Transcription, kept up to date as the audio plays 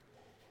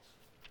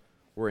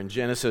We're in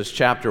Genesis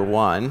chapter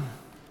 1,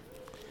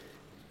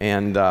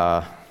 and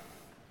I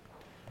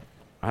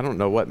don't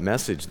know what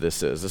message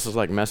this is. This is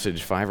like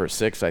message 5 or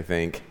 6, I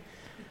think,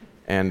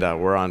 and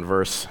we're on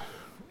verse.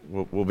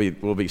 We'll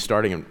be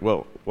starting.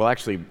 We'll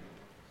actually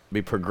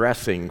be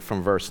progressing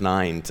from verse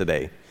 9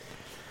 today.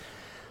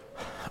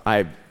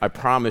 I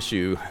promise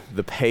you,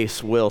 the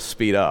pace will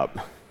speed up.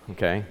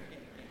 Okay,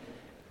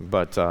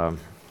 but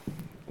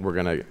we're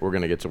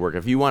gonna get to work.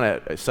 If you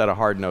want a set of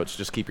hard notes,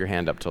 just keep your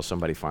hand up till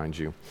somebody finds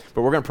you.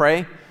 But we're gonna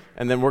pray,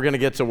 and then we're gonna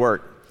get to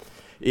work.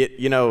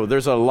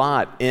 There's a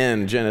lot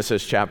in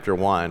Genesis chapter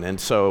 1, and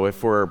so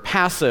if we're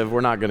passive,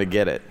 we're not gonna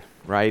get it,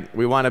 right?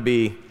 We want to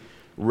be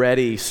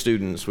ready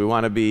students. We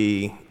want to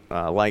be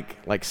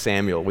like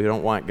Samuel. We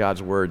don't want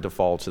God's word to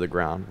fall to the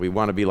ground. We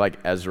want to be like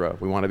Ezra.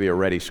 We want to be a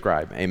ready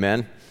scribe.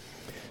 Amen?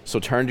 So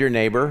turn to your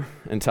neighbor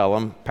and tell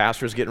them,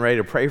 Pastor's getting ready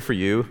to pray for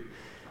you,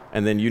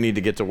 and then you need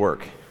to get to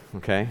work.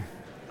 Okay?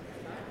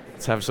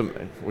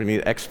 We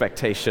need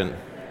expectation.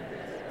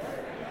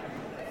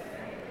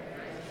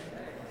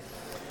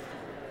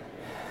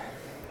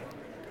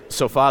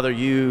 So Father,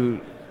 you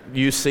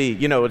see,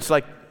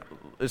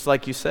 it's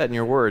like you said in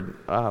your word,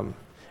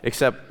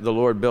 except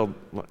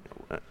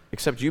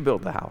you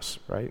build the house,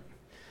 right?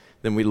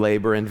 Then we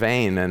labor in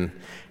vain. And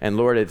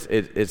Lord,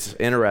 it's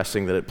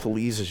interesting that it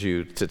pleases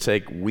you to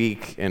take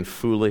weak and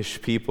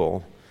foolish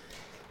people,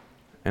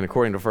 and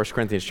according to 1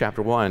 Corinthians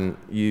chapter 1,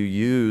 you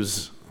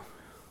use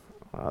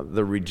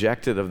the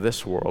rejected of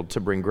this world to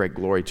bring great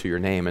glory to your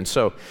name. And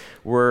so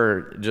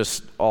we're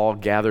just all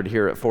gathered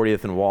here at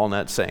 40th and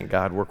Walnut saying,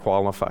 God, we're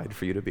qualified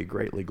for you to be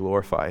greatly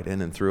glorified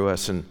in and through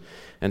us. And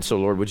so,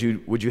 Lord, would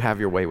you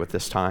have your way with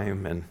this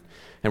time? And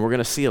we're going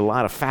to see a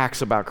lot of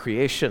facts about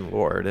creation,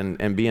 Lord,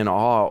 and be in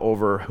awe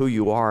over who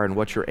you are and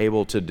what you're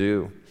able to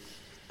do.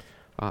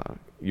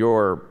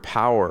 Your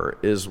power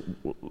is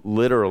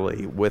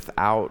literally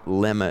without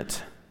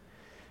limit.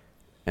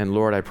 And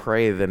Lord, I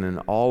pray that in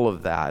all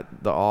of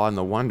that, the awe and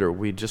the wonder,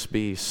 we'd just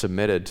be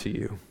submitted to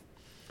you.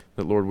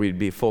 That, Lord, we'd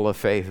be full of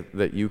faith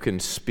that you can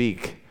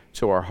speak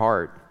to our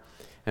heart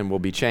and we'll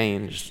be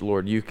changed.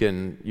 Lord, you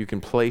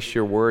can place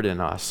your word in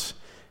us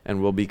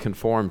and we'll be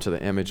conformed to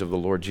the image of the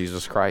Lord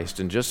Jesus Christ.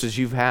 And just as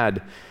you've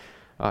had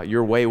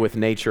your way with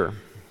nature,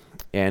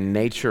 and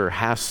nature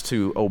has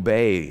to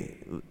obey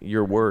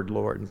your word,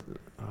 Lord,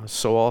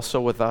 so also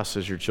with us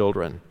as your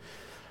children.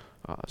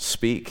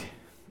 Speak.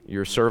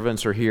 Your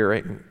servants are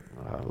hearing.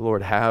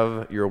 Lord,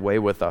 have your way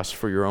with us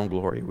for your own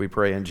glory. We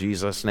pray in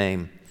Jesus'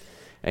 name.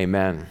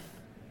 Amen.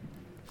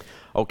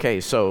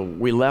 Okay, so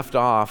we left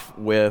off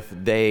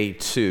with day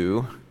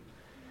 2.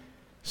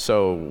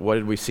 So what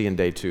did we see in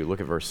day 2? Look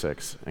at verse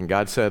 6. And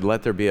God said,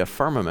 let there be a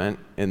firmament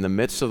in the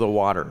midst of the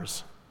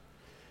waters.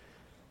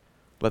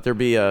 Let there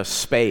be a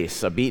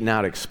space, a beaten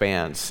out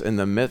expanse in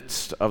the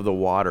midst of the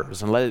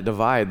waters, and let it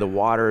divide the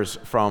waters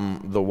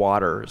from the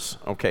waters.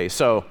 Okay,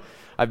 so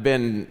I've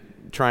been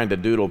trying to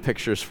doodle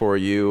pictures for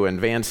you,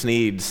 and Van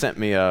Sneed sent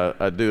me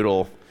a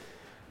doodle,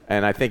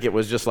 and I think it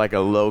was just like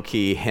a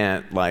low-key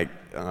hint, like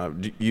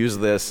use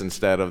this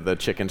instead of the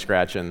chicken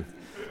scratching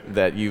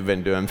that you've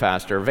been doing,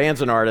 Pastor.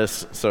 Van's an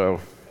artist, so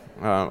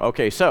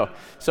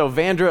so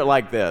Van drew it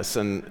like this,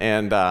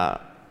 and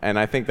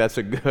I think that's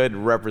a good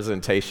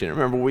representation.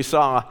 Remember, we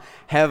saw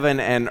heaven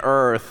and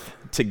earth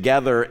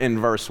together in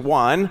verse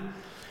 1.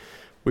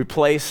 We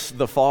place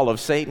the fall of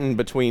Satan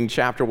between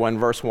chapter 1,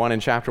 verse 1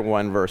 and chapter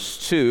 1,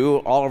 verse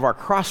 2. All of our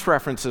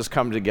cross-references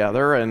come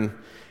together, and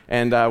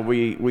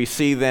we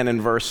see then in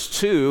verse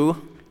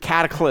 2,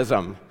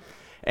 cataclysm.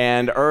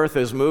 And earth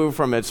is moved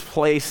from its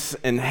place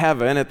in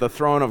heaven at the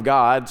throne of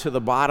God to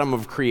the bottom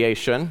of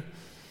creation.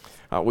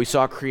 We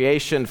saw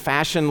creation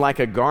fashioned like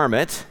a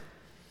garment.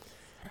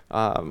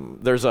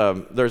 There's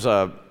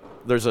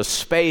a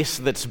space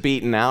that's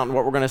beaten out, and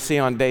what we're going to see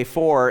on day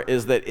 4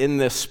 is that in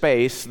this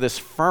space, this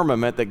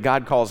firmament that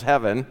God calls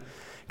heaven,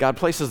 God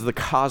places the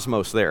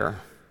cosmos there.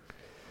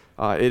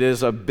 It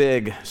is a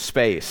big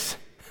space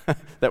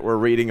that we're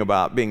reading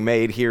about being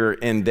made here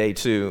in day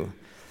 2.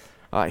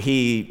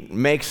 He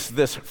makes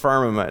this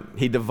firmament.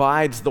 He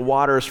divides the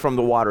waters from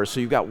the waters. So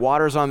you've got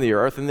waters on the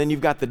earth, and then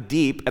you've got the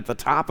deep at the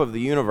top of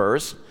the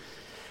universe.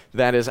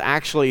 That is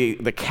actually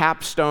the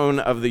capstone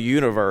of the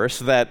universe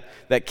that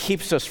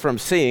keeps us from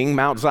seeing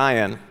Mount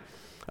Zion.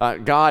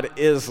 God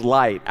is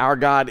light. Our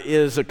God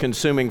is a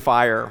consuming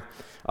fire.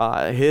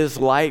 His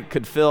light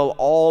could fill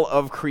all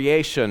of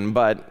creation,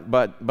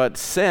 but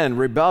sin,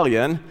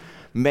 rebellion,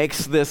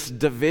 makes this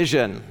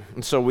division.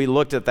 And so we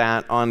looked at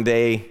that on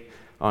day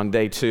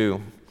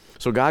 2.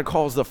 So God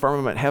calls the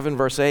firmament heaven,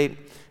 verse 8,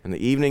 and the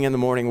evening and the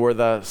morning were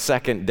the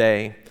second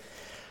day.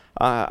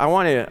 I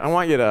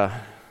want you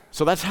to.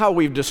 So that's how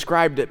we've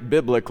described it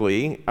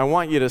biblically. I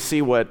want you to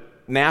see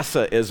what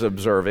NASA is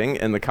observing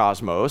in the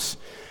cosmos.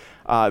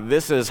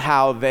 This is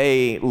how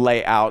they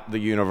lay out the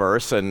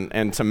universe,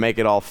 and to make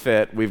it all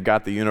fit, we've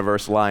got the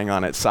universe lying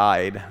on its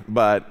side.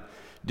 But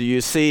do you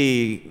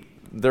see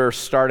they're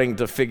starting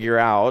to figure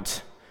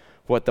out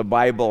what the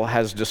Bible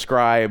has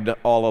described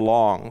all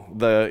along.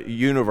 The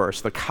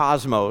universe, the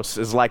cosmos,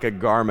 is like a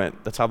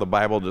garment. That's how the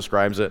Bible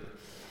describes it.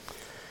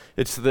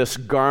 It's this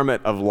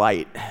garment of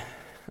light.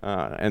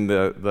 And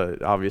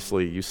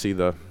obviously you see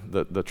the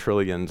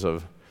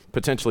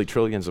potentially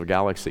trillions of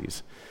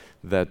galaxies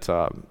that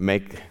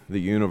make the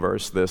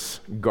universe this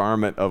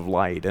garment of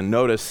light. And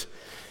notice,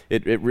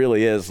 it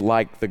really is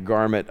like the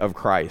garment of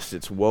Christ.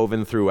 It's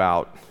woven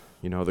throughout,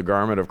 the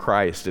garment of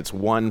Christ. It's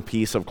one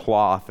piece of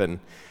cloth, and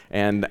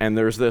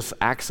there's this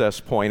access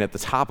point at the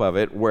top of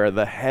it where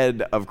the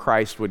head of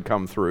Christ would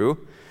come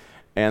through,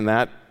 and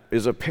that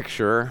is a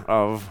picture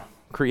of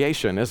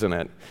creation, isn't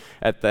it?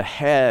 At the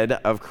head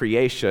of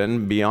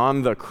creation,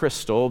 beyond the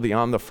crystal,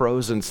 beyond the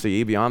frozen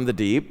sea, beyond the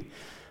deep,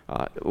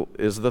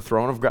 is the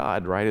throne of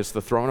God, right? It's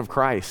the throne of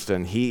Christ,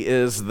 and He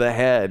is the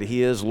head.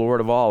 He is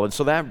Lord of all. And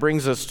so that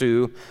brings us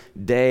to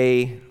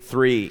day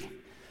 3.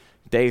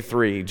 Day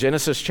 3.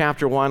 Genesis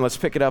chapter 1, let's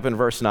pick it up in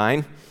verse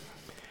 9.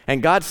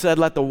 And God said,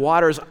 let the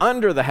waters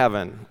under the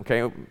heaven,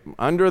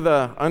 under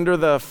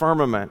the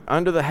firmament,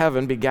 under the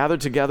heaven, be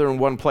gathered together in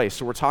one place.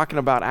 So we're talking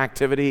about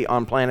activity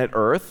on planet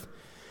Earth.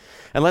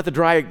 And let the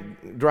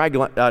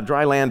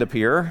dry land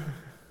appear.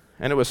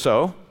 And it was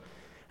so.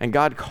 And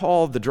God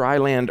called the dry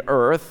land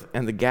earth,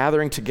 and the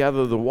gathering together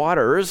of the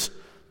waters,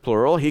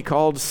 plural, He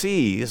called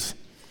seas.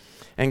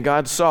 And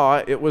God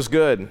saw it was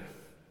good.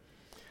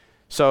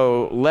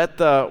 So let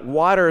the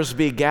waters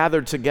be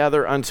gathered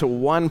together unto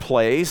one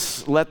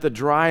place. Let the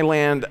dry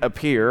land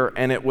appear,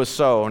 and it was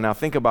so. Now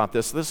think about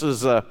this. This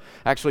is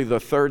actually the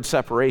third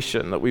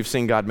separation that we've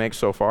seen God make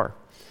so far.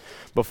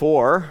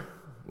 Before,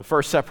 the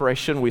first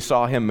separation we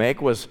saw Him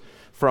make was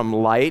from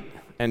light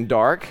and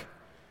dark.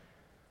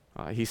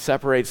 He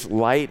separates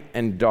light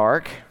and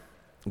dark,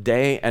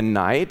 day and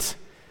night.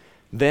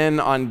 Then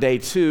on day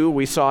 2,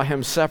 we saw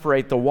Him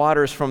separate the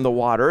waters from the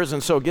waters.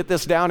 And so get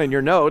this down in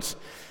your notes.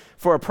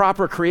 For a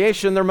proper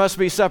creation, there must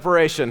be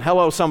separation.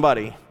 Hello,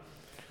 somebody.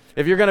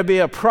 If you're going to be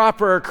a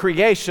proper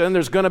creation,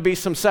 there's going to be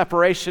some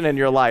separation in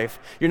your life.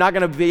 You're not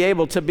going to be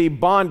able to be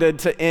bonded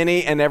to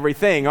any and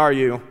everything, are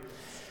you?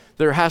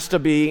 There has to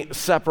be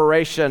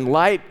separation.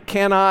 Light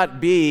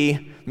cannot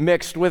be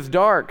mixed with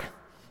dark.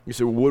 You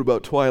say, well, what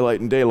about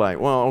twilight and daylight?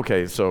 Well,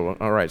 okay, so,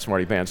 all right,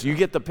 smarty pants. You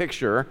get the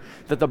picture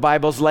that the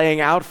Bible's laying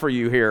out for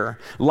you here.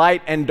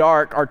 Light and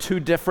dark are two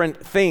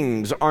different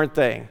things, aren't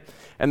they?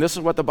 And this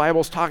is what the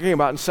Bible's talking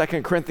about in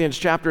 2 Corinthians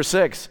chapter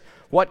 6.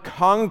 What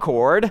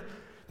concord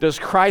does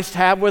Christ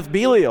have with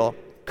Belial?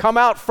 Come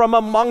out from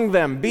among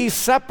them. Be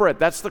separate.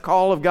 That's the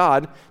call of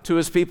God to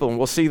His people. And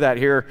we'll see that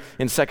here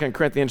in 2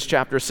 Corinthians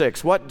chapter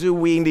 6. What do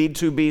we need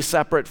to be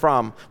separate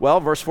from?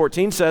 Well, verse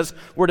 14 says,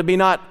 we're to be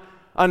not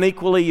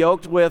unequally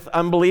yoked with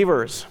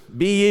unbelievers.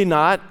 Be ye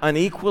not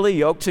unequally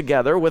yoked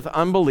together with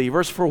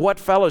unbelievers, for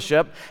what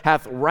fellowship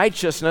hath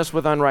righteousness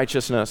with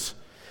unrighteousness?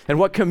 And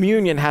what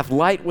communion hath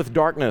light with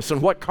darkness?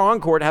 And what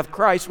concord hath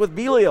Christ with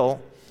Belial?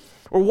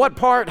 Or what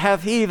part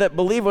hath he that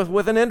believeth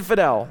with an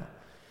infidel?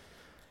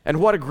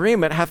 And what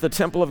agreement hath the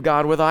temple of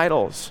God with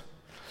idols?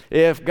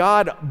 If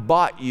God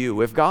bought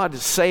you, if God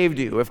saved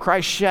you, if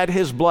Christ shed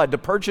His blood to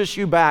purchase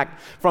you back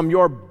from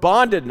your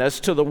bondedness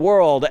to the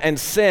world and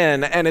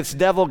sin and its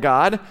devil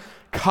god,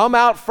 come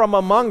out from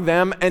among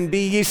them and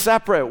be ye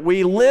separate.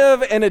 We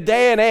live in a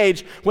day and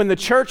age when the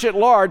church at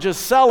large is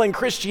selling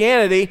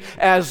Christianity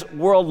as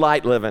world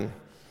light living,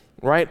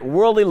 right?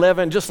 Worldly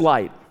living, just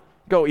light.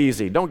 Go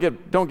easy. Don't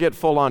get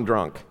full on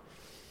drunk.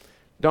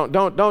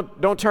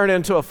 Don't turn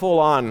into a full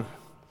on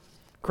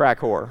crack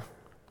whore.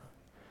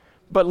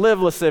 But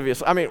live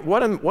lascivious. I mean,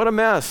 what a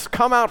mess.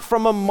 Come out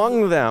from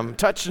among them.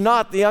 Touch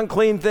not the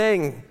unclean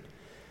thing.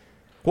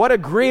 What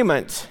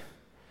agreement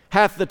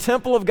hath the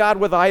temple of God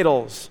with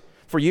idols?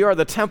 For ye are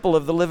the temple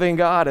of the living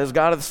God. As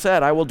God hath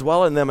said, I will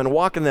dwell in them and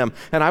walk in them,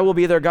 and I will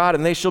be their God,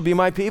 and they shall be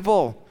my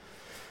people.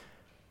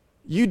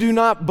 You do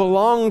not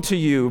belong to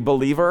you,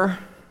 believer.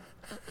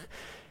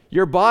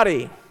 Your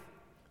body,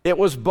 it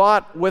was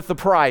bought with the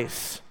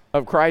price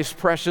of Christ's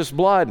precious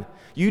blood.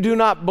 You do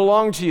not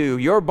belong to you.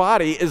 Your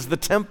body is the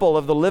temple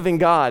of the living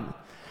God.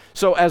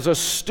 So as a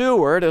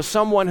steward, as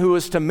someone who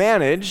is to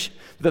manage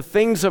the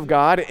things of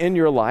God in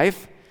your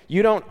life,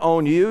 you don't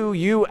own you.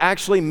 You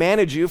actually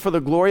manage you for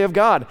the glory of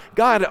God.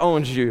 God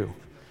owns you.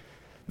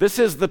 This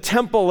is the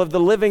temple of the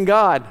living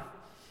God.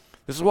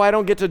 This is why I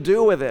don't get to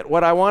do with it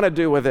what I want to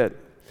do with it.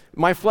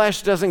 My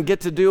flesh doesn't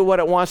get to do what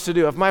it wants to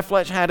do. If my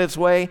flesh had its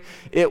way,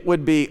 it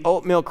would be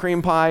oatmeal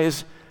cream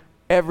pies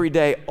every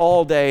day,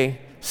 all day,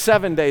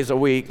 7 days a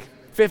week.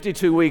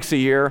 52 weeks a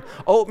year.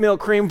 Oatmeal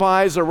cream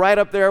pies are right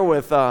up there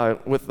with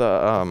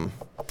the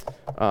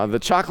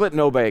chocolate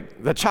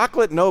no-bake. The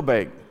chocolate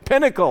no-bake,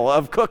 pinnacle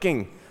of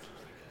cooking,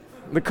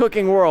 the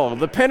cooking world,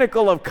 the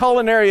pinnacle of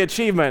culinary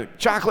achievement,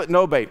 chocolate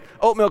no-bake,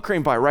 oatmeal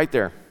cream pie right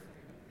there.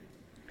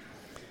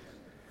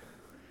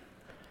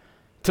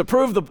 To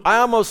prove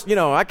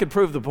I could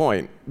prove the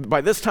point.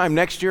 By this time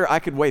next year, I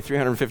could weigh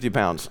 350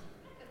 pounds.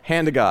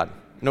 Hand to God.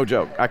 No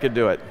joke. I could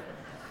do it.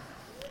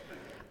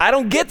 I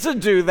don't get to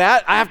do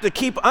that. I have to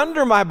keep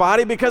under my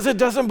body because it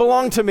doesn't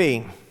belong to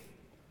me.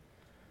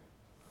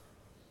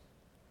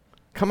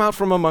 Come out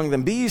from among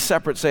them. Be ye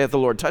separate, saith the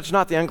Lord. Touch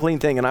not the unclean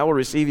thing, and I will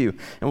receive you,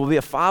 and will be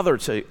a father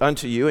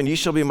unto you, and ye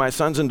shall be my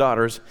sons and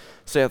daughters,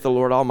 saith the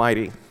Lord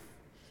Almighty.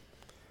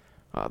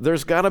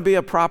 There's got to be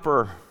a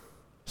proper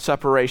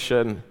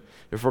separation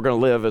if we're going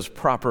to live as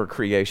proper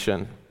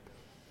creation.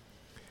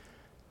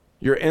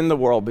 You're in the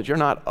world, but you're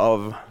not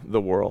of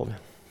the world.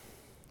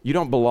 You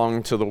don't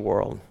belong to the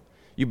world.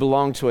 You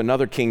belong to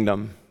another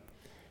kingdom.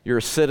 You're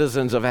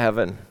citizens of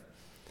heaven.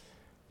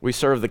 We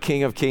serve the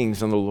King of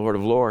Kings and the Lord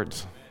of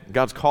Lords.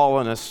 God's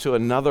calling us to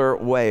another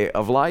way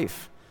of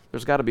life.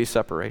 There's got to be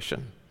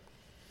separation.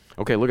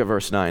 Okay, look at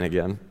verse 9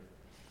 again.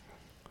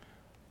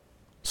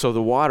 So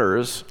the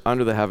waters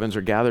under the heavens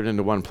are gathered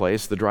into one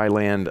place, the dry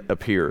land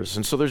appears.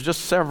 And so there's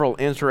just several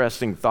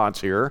interesting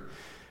thoughts here,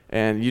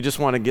 and you just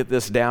want to get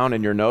this down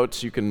in your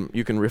notes. You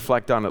can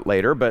reflect on it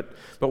later, but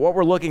what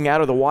we're looking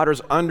at are the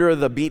waters under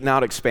the beaten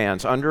out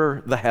expanse,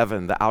 under the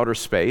heaven, the outer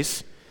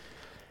space.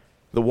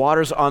 The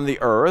waters on the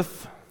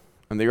earth,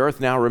 and the earth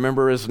now,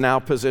 remember, is now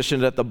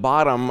positioned at the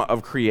bottom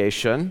of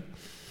creation.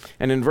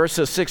 And in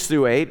verses 6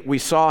 through 8, we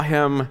saw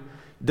him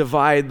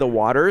divide the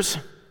waters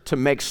to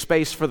make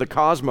space for the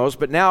cosmos,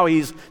 but now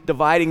he's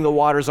dividing the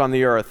waters on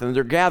the earth, and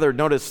they're gathered,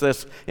 notice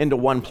this, into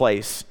one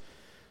place.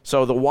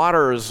 So the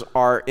waters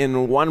are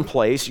in one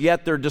place,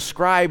 yet they're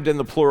described in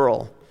the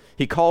plural.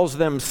 He calls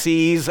them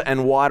seas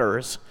and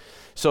waters.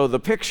 So the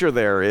picture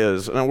there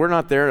is, and we're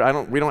not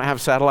there, we don't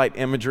have satellite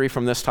imagery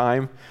from this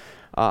time.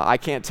 I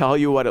can't tell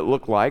you what it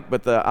looked like,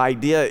 but the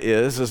idea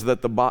is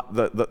that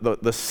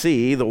the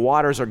sea, the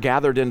waters are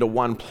gathered into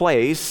one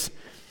place,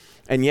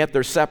 and yet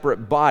they're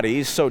separate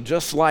bodies. So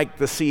just like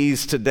the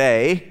seas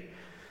today,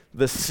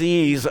 the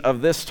seas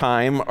of this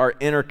time are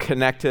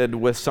interconnected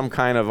with some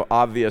kind of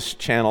obvious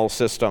channel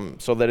system,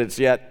 so that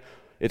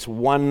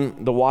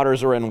the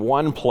waters are in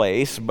one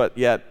place, but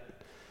yet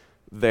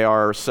they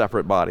are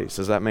separate bodies.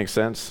 Does that make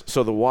sense?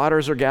 So the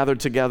waters are gathered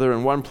together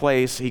in one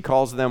place. He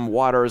calls them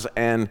waters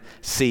and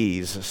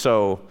seas.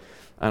 So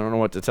I don't know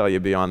what to tell you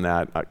beyond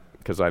that,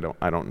 because I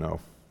don't know.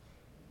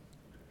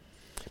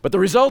 But the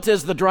result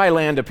is the dry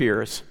land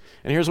appears.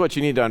 And here's what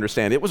you need to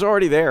understand. It was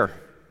already there.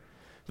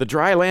 The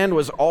dry land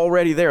was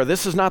already there.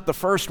 This is not the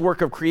first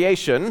work of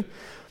creation,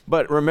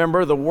 but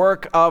remember the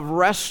work of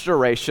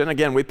restoration.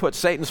 Again, we put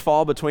Satan's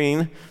fall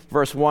between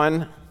verse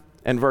 1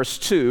 and verse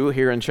 2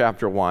 here in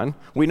chapter 1.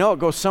 We know it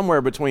goes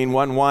somewhere between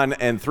 1:1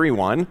 and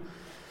 3:1.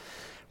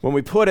 When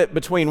we put it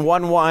between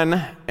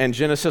 1:1 and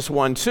Genesis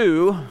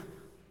 1:2,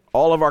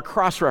 all of our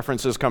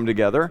cross-references come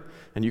together,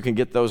 and you can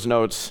get those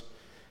notes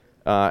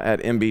at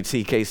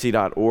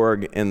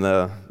mbtkc.org in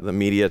the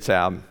media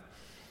tab.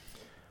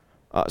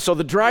 So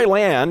the dry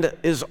land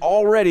is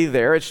already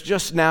there. It's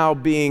just now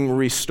being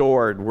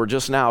restored. We're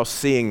just now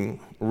seeing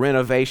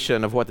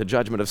renovation of what the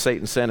judgment of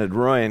Satan's sin had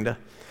ruined.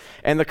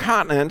 And the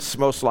continents,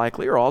 most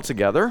likely, are all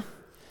together.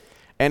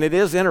 And it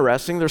is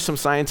interesting. There's some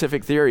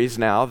scientific theories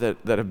now that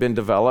have been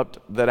developed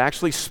that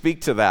actually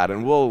speak to that.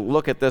 And we'll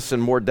look at this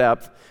in more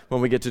depth when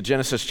we get to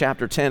Genesis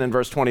chapter 10 and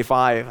verse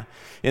 25.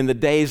 In the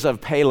days of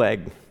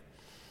Peleg,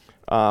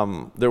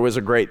 there was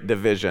a great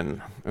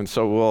division. And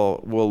so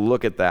we'll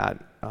look at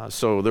that.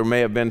 So there may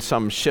have been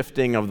some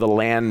shifting of the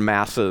land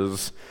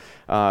masses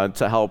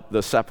to help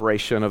the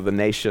separation of the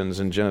nations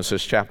in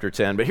Genesis chapter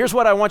 10. But here's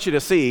what I want you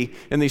to see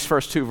in these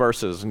first two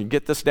verses. And you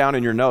get this down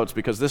in your notes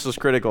because this is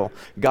critical.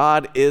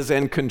 God is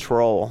in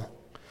control.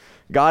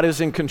 God is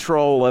in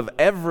control of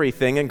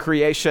everything in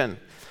creation.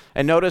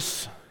 And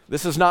notice,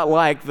 this is not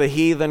like the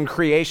heathen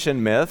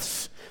creation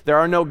myths. There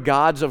are no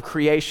gods of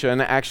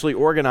creation actually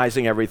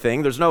organizing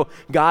everything. There's no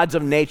gods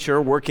of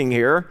nature working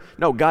here.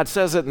 No, God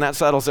says it and that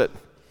settles it.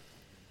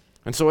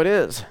 And so it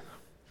is.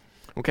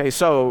 Okay,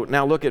 so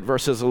now look at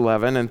verses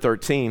 11 and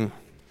 13.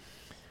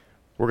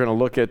 We're going to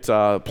look at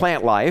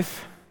plant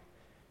life.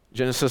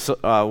 Genesis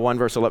 1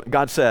 verse 11.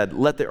 God said,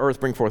 "Let the earth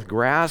bring forth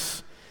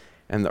grass,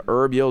 and the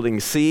herb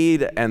yielding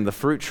seed, and the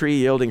fruit tree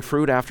yielding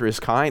fruit after his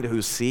kind,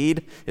 whose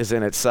seed is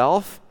in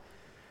itself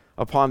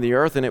upon the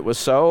earth." And it was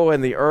so.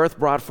 And the earth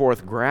brought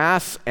forth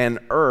grass and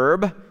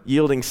herb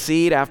yielding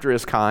seed after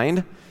his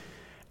kind,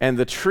 and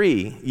the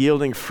tree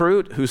yielding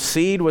fruit whose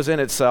seed was in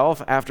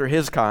itself after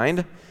his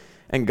kind.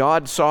 And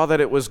God saw that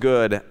it was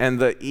good. And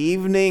the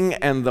evening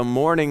and the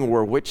morning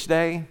were which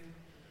day?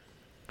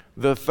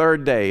 The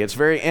third day. It's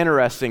very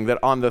interesting that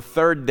on the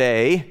third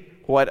day,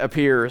 what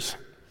appears?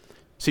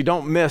 See,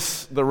 don't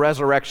miss the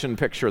resurrection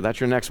picture. That's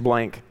your next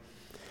blank.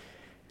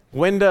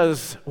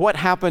 What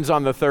happens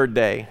on the third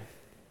day?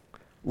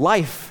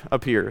 Life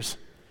appears.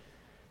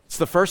 It's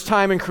the first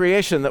time in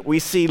creation that we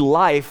see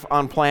life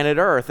on planet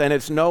Earth, and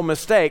it's no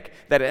mistake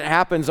that it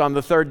happens on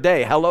the third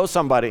day. Hello,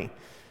 somebody.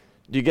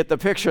 Do you get the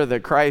picture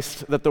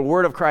that the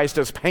Word of Christ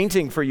is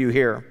painting for you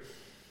here?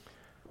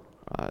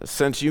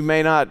 Since you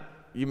may not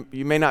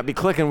be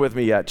clicking with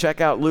me yet,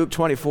 check out Luke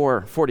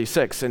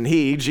 24:46. "And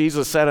he,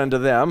 Jesus, said unto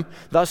them,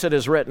 Thus it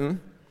is written,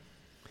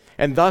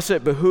 and thus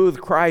it behooved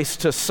Christ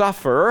to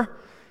suffer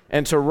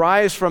and to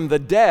rise from the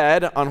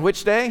dead," on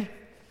which day?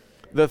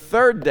 The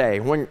third day.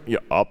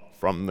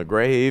 From the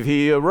grave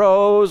he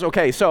arose.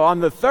 Okay, so on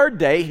the third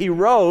day, he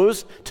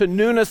rose to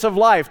newness of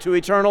life, to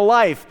eternal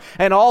life.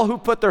 And all who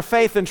put their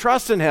faith and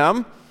trust in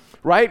him,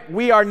 right,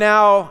 we are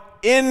now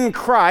in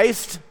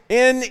Christ,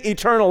 in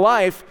eternal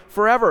life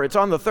forever. It's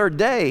on the third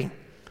day.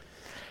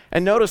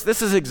 And notice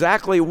this is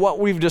exactly what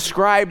we've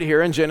described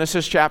here in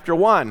Genesis chapter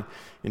 1.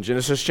 In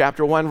Genesis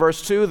chapter 1,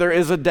 verse 2, there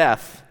is a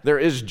death. There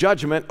is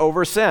judgment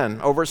over sin,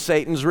 over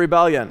Satan's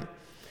rebellion.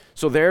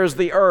 So there's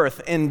the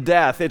earth in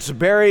death. It's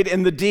buried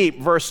in the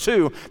deep, verse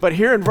 2. But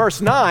here in verse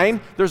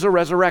 9, there's a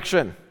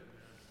resurrection.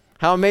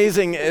 How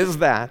amazing is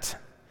that?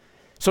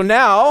 So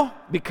now,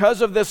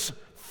 because of this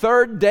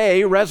third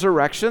day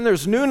resurrection,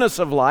 there's newness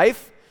of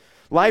life.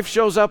 Life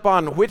shows up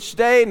on which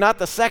day? Not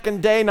the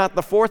second day, not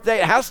the fourth day.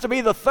 It has to be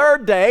the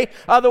third day,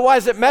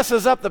 otherwise it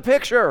messes up the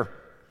picture.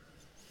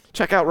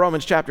 Check out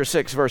Romans chapter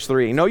 6, verse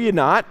 3. Know ye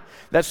not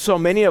that so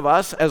many of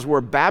us, as were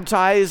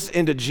baptized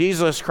into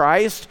Jesus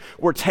Christ,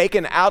 were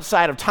taken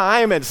outside of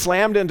time and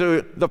slammed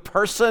into the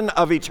person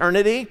of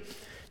eternity?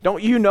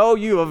 Don't you know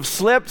you have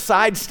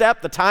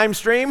sidestepped the time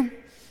stream?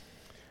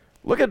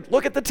 Look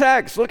at the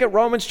text. Look at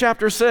Romans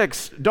chapter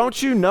 6.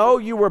 Don't you know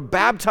you were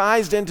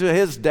baptized into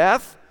his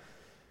death?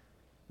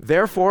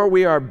 Therefore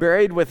we are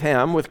buried with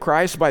him, with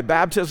Christ, by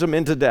baptism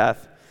into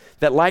death,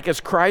 that like as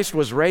Christ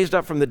was raised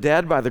up from the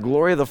dead by the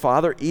glory of the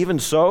Father, even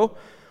so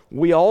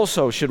we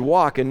also should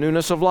walk in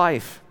newness of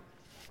life.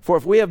 For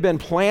if we have been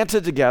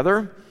planted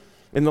together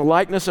in the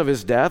likeness of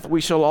his death,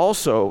 we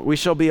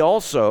shall be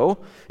also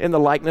in the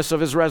likeness of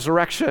his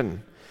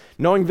resurrection,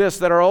 knowing this,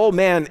 that our old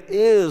man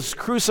is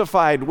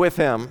crucified with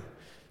him.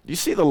 Do you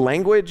see the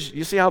language?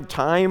 You see how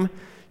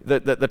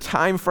the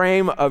time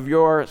frame of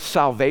your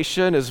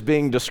salvation is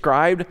being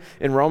described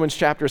in Romans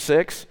chapter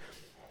 6?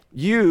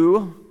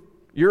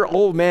 Your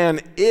old man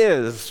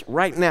is,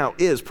 right now,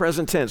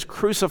 present tense,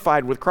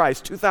 crucified with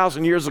Christ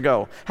 2,000 years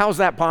ago. How is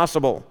that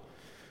possible?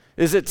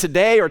 Is it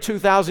today or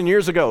 2,000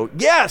 years ago?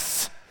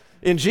 Yes,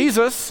 in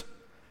Jesus.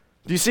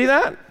 Do you see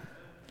that?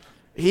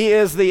 He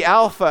is the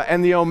Alpha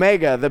and the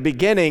Omega, the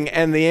beginning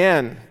and the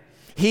end.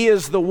 He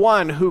is the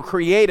one who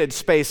created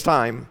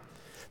space-time.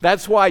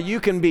 That's why you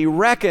can be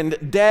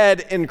reckoned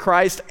dead in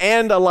Christ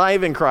and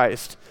alive in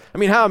Christ. I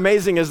mean, how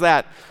amazing is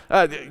that?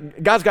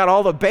 God's got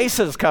all the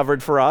bases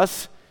covered for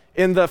us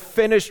in the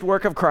finished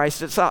work of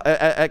Christ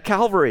at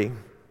Calvary.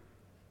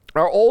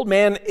 Our old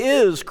man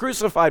is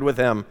crucified with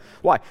him.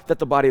 Why? That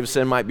the body of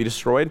sin might be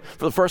destroyed.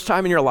 For the first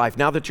time in your life,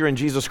 now that you're in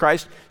Jesus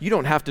Christ, you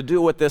don't have to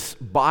do what this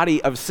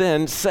body of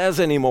sin says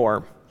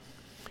anymore.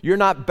 You're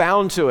not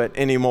bound to it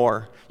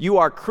anymore. You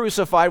are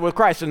crucified with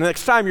Christ. And the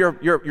next time your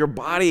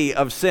body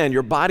of sin,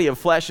 your body of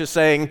flesh is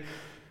saying,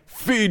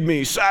 feed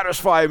me,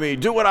 satisfy me,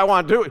 do what I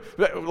want,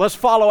 let's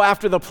follow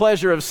after the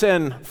pleasure of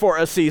sin for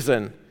a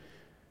season.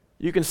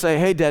 You can say,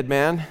 hey, dead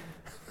man,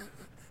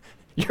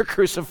 you're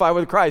crucified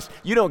with Christ.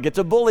 You don't get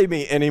to bully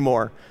me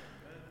anymore.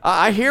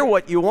 I hear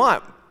what you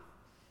want,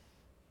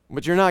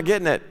 but you're not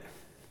getting it.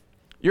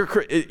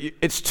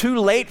 It's too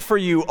late for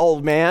you,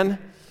 old man.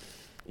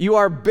 You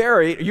are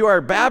buried, you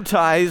are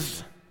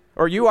baptized,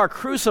 or you are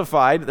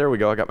crucified. There we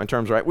go, I got my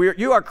terms right.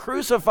 You are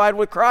crucified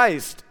with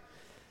Christ,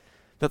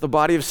 that the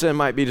body of sin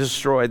might be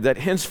destroyed, that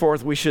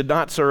henceforth we should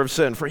not serve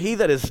sin. For he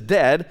that is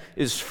dead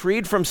is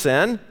freed from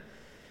sin.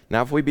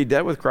 Now, if we be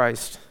dead with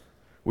Christ,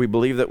 we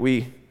believe that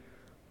we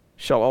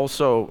shall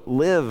also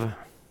live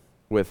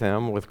with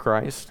him, with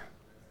Christ.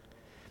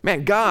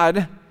 Man,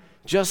 God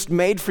just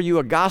made for you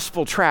a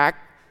gospel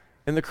tract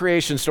in the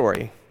creation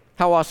story.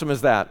 How awesome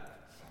is that?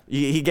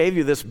 He gave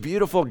you this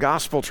beautiful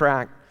gospel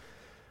tract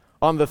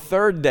on the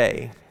third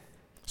day.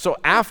 So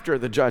after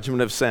the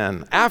judgment of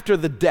sin, after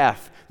the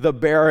death, the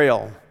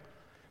burial,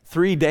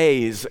 3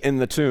 days in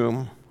the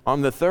tomb,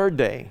 on the third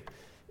day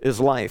is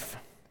life.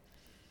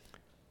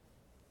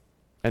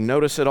 And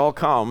notice it all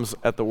comes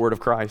at the word of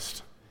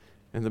Christ.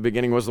 In the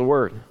beginning was the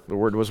Word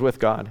was with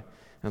God,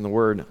 and the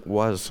Word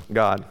was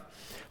God.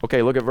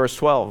 Okay, look at verse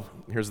 12.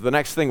 Here's the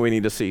next thing we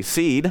need to see.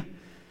 Seed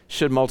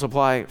should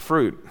multiply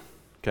fruit,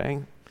 okay?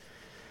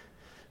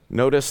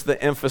 Notice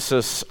the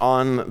emphasis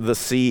on the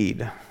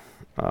seed.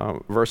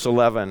 Verse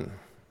 11,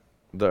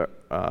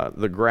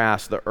 the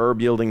grass, the herb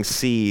yielding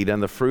seed,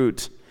 and the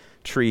fruit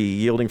tree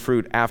yielding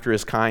fruit after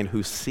his kind,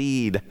 whose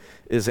seed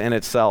is in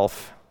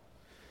itself.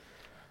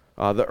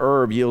 The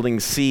herb yielding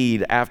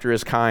seed after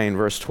his kind,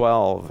 verse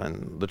 12,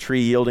 and the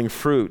tree yielding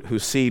fruit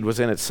whose seed was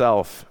in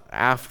itself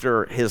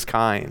after his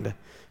kind.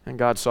 And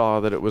God saw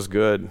that it was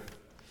good.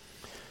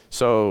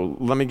 So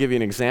let me give you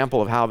an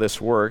example of how this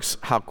works,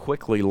 how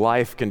quickly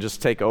life can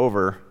just take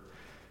over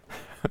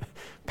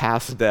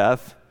past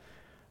death.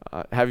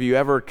 Have you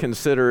ever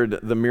considered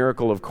the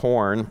miracle of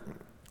corn?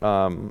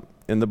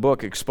 In the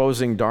book,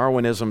 Exposing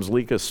Darwinism's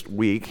Weakest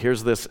Week,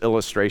 here's this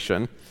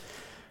illustration.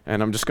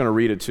 And I'm just going to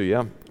read it to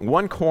you.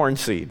 One corn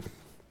seed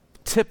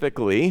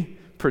typically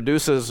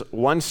produces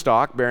one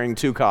stalk bearing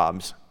 2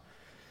 cobs.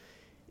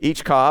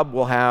 Each cob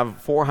will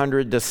have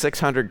 400 to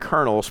 600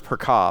 kernels per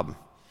cob.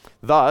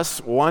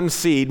 Thus, one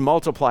seed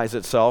multiplies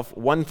itself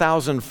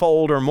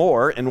 1,000-fold or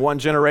more in one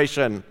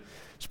generation.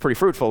 It's pretty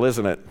fruitful,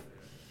 isn't it?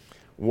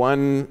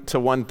 1 to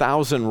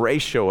 1,000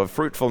 ratio of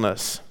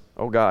fruitfulness.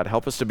 Oh God,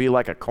 help us to be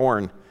like a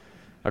corn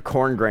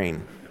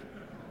grain.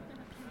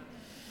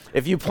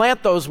 If you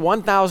plant those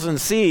 1,000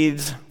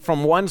 seeds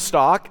from one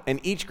stalk and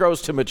each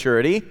grows to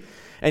maturity,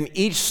 and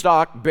each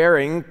stalk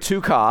bearing 2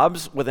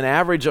 cobs with an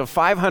average of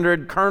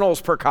 500 kernels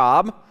per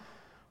cob,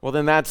 well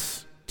then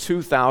that's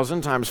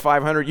 2,000 times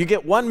 500. You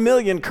get 1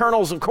 million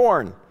kernels of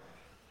corn.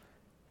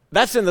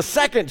 That's in the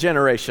second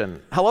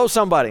generation. Hello,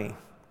 somebody.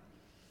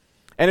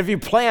 And if you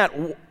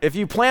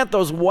plant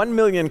those 1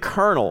 million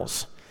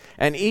kernels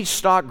and each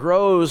stalk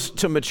grows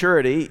to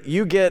maturity,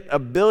 you get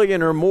 1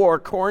 billion or more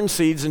corn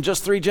seeds in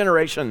just 3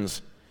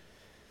 generations.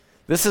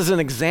 This is an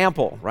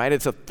example, right?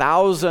 It's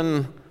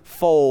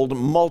 1,000-fold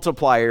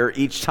multiplier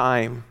each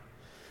time.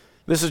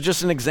 This is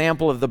just an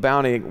example of the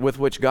bounty with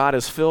which God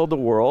has filled the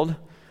world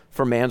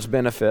for man's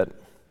benefit.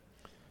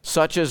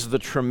 Such is the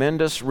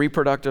tremendous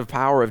reproductive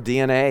power of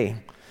DNA,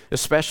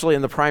 especially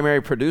in the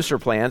primary producer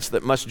plants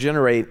that must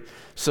generate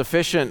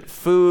sufficient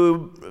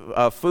food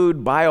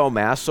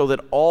biomass so that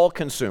all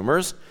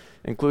consumers,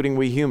 including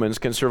we humans,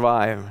 can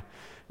survive.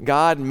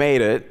 God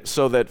made it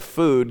so that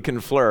food can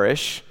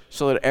flourish,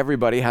 so that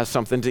everybody has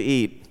something to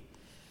eat.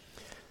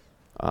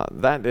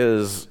 That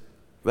is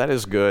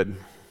good.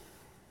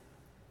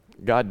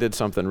 God did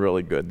something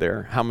really good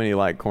there. How many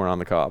like corn on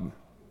the cob?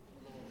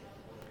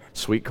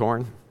 Sweet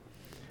corn?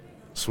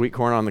 Sweet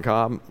corn on the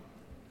cob?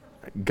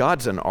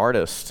 God's an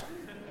artist.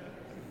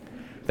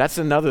 That's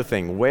another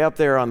thing, way up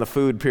there on the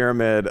food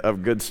pyramid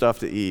of good stuff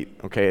to eat.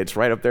 Okay, it's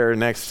right up there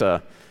next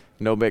to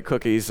no-bake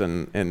cookies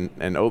and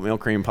oatmeal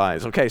cream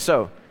pies. Okay,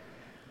 so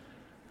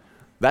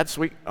that's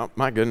sweet. Oh,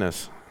 my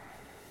goodness.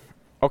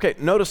 Okay,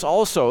 notice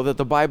also that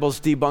the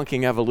Bible's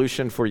debunking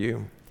evolution for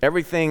you.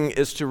 Everything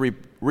is to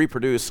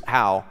reproduce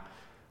how?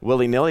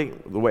 Willy-nilly,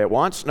 the way it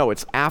wants? No,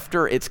 it's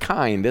after its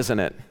kind, isn't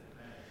it?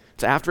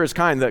 It's after its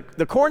kind.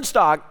 The corn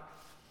stalk,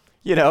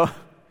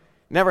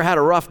 never had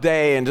a rough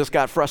day and just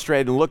got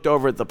frustrated and looked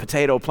over at the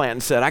potato plant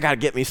and said, I got to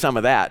get me some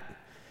of that.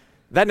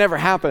 That never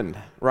happened,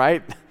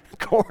 right?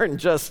 Corn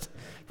just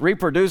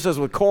reproduces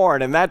with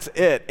corn, and that's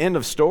it. End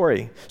of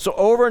story. So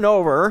over and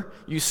over,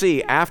 you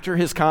see, after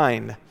his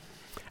kind.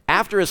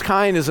 After his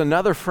kind is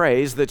another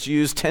phrase that's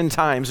used 10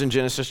 times in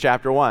Genesis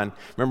chapter 1.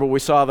 Remember, we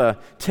saw the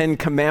 10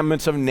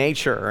 commandments of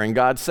nature, and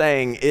God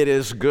saying, it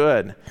is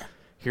good.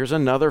 Here's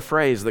another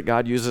phrase that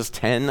God uses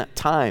 10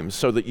 times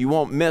so that you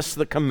won't miss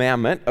the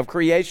commandment of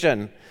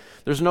creation.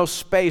 There's no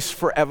space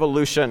for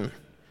evolution.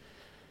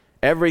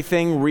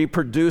 Everything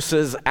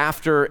reproduces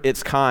after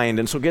its kind.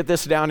 And so get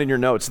this down in your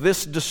notes.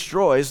 This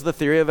destroys the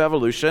theory of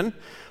evolution,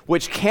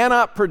 which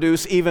cannot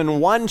produce even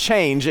one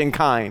change in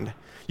kind.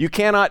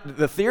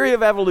 The theory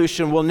of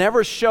evolution will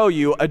never show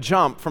you a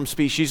jump from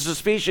species to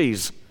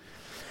species.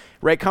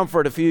 Ray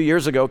Comfort a few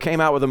years ago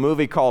came out with a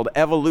movie called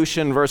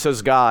Evolution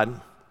versus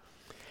God.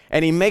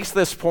 And he makes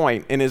this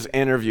point in his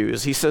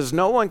interviews. He says,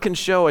 no one can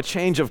show a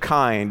change of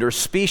kind or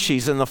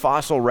species in the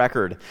fossil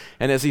record.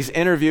 And as he's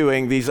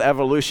interviewing these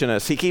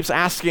evolutionists, he keeps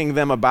asking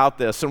them about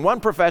this. And one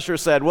professor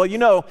said, well,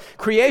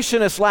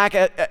 creationists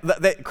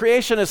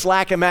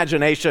lack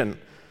imagination.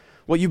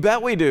 Well, you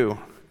bet we do.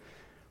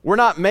 We're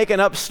not making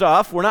up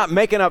stuff. We're not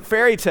making up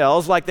fairy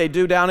tales like they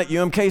do down at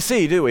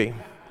UMKC, do we?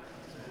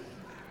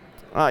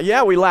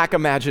 Yeah, we lack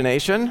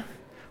imagination.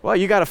 Well,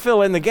 you got to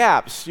fill in the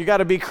gaps. You got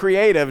to be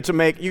creative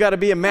you got to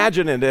be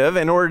imaginative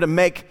in order to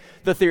make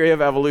the theory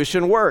of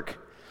evolution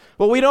work.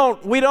 Well, we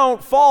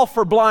don't fall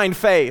for blind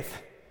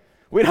faith.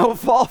 We don't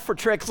fall for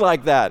tricks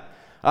like that.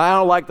 I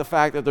don't like the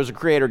fact that there's a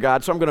creator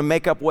God, so I'm going to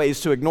make up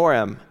ways to ignore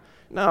him.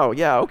 No,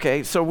 yeah,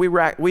 okay, so we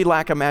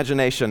lack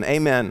imagination.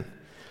 Amen.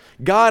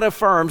 God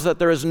affirms that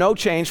there is no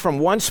change from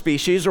one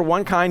species or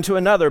one kind to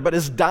another, but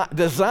his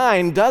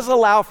design does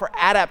allow for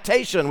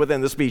adaptation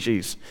within the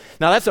species.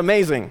 Now, that's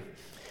amazing.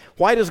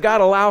 Why does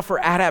God allow for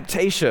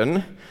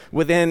adaptation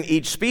within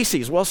each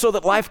species? Well, so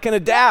that life can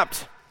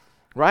adapt,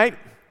 right?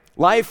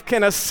 Life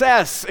can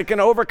assess, it can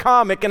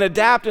overcome, it can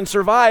adapt and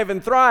survive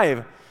and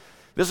thrive.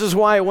 This is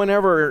why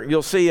whenever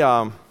you'll see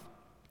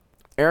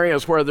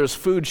areas where there's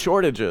food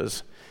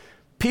shortages,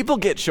 people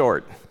get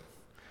short.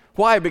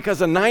 Why?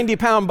 Because a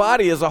 90-pound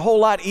body is a whole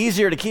lot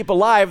easier to keep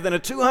alive than a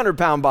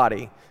 200-pound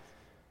body.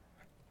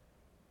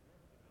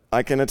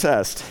 I can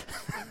attest.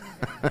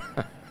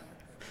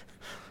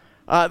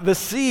 The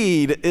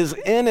seed is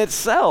in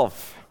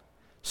itself.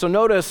 So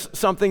notice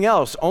something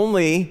else.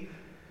 Only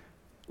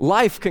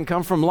life can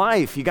come from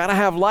life. You got to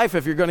have life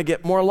if you're going to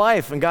get more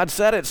life. And God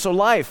said it, so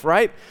life,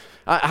 right?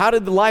 How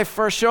did the life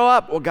first show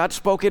up? Well, God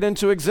spoke it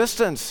into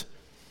existence.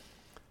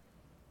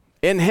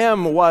 In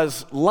him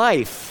was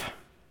life,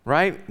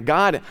 right?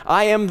 God,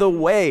 I am the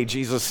way,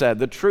 Jesus said,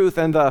 the truth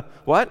and the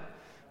what?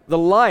 The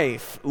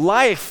life.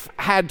 Life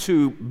had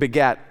to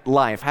beget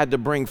life, had to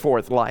bring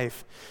forth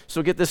life.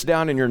 So get this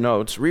down in your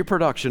notes.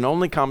 Reproduction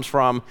only comes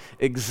from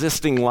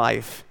existing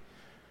life.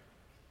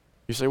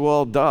 You say,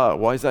 well, duh,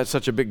 why is that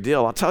such a big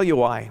deal? I'll tell you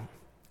why.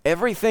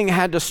 Everything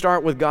had to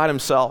start with God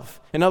himself.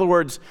 In other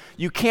words,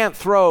 you can't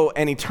throw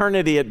an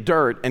eternity at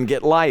dirt and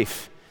get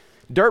life.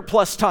 Dirt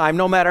plus time,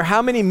 no matter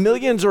how many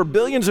millions or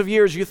billions of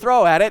years you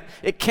throw at it,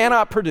 it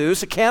cannot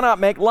produce, it cannot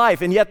make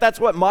life. And yet that's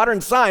what modern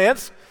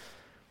science,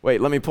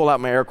 wait, let me pull out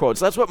my air quotes.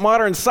 That's what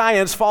modern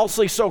science,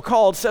 falsely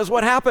so-called, says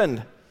what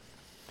happened.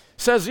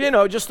 Says,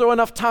 just throw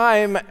enough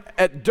time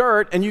at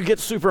dirt and you get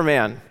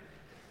Superman.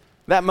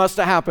 That must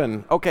have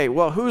happened. Okay,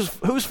 well, who's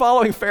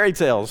following fairy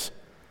tales?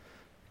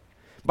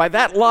 By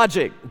that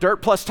logic, dirt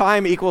plus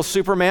time equals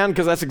Superman,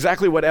 because that's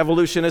exactly what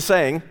evolution is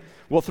saying.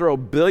 We'll throw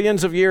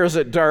billions of years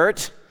at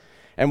dirt,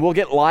 and we'll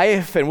get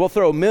life, and we'll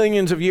throw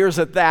millions of years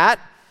at that,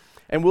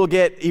 and we'll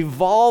get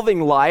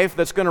evolving life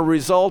that's going to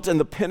result in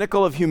the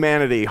pinnacle of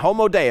humanity,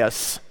 Homo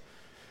Deus.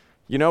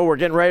 We're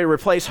getting ready to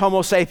replace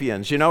Homo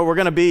sapiens. We're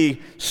going to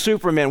be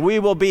Superman. We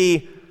will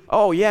be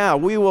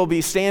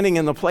standing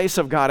in the place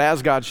of God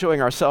as God,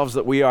 showing ourselves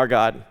that we are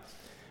God.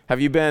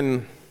 Have you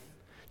been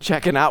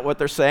checking out what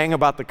they're saying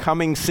about the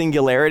coming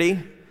singularity?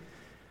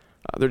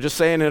 They're just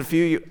saying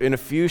in a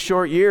few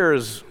short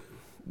years,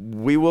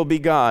 we will be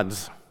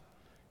gods.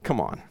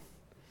 Come on.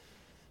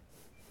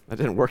 That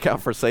didn't work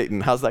out for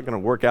Satan. How's that going to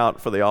work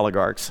out for the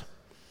oligarchs?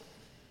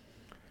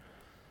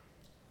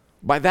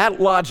 By that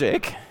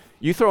logic,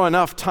 you throw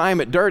enough time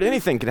at dirt,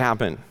 anything could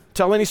happen.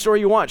 Tell any story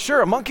you want.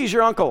 Sure, a monkey's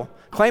your uncle.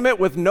 Claim it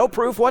with no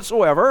proof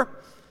whatsoever.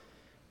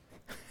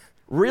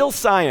 Real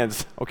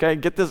science, okay,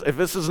 get this, if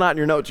this is not in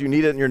your notes, you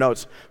need it in your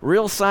notes.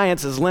 Real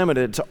science is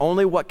limited to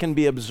only what can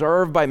be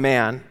observed by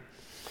man.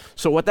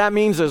 So what that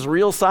means is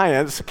real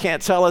science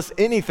can't tell us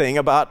anything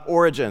about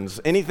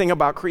origins, anything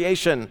about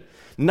creation,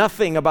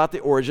 nothing about the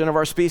origin of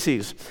our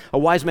species. A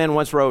wise man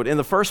once wrote, in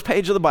the first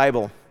page of the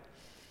Bible,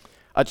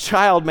 a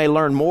child may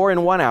learn more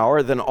in 1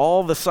 hour than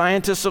all the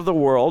scientists of the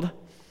world,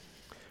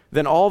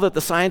 than all that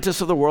the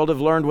scientists of the world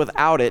have learned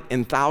without it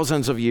in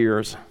thousands of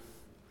years.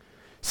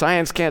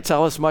 Science can't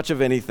tell us much of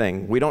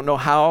anything. We don't know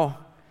how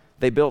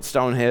they built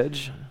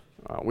Stonehenge.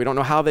 We don't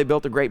know how they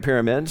built the Great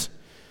Pyramids.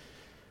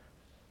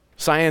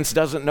 Science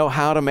doesn't know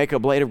how to make a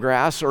blade of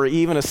grass or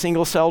even a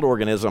single-celled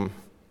organism.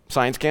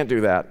 Science can't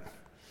do that.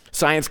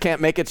 Science can't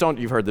make its own.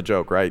 You've heard the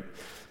joke, right?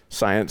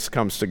 Science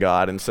comes to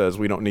God and says,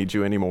 we don't need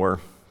you anymore.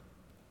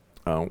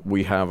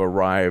 We have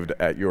arrived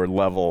at your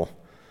level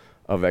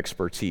of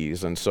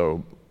expertise. And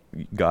so,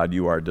 God,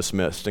 you are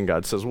dismissed. And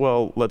God says,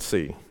 well, let's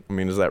see.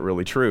 Is that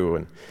really true?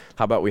 And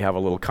how about we have a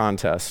little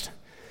contest?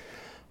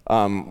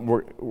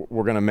 We're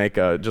going to make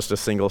just a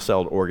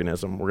single-celled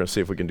organism. We're going to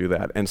see if we can do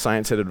that. And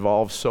science had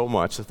evolved so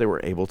much that they were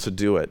able to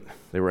do it.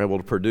 They were able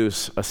to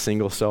produce a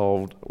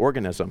single-celled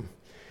organism.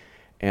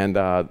 And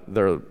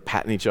they're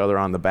patting each other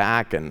on the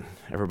back, and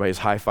everybody's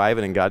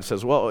high-fiving, and God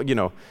says, well,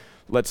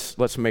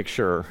 let's make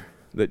sure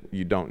that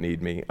you don't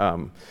need me.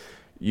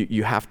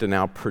 You have to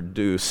now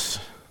produce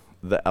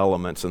the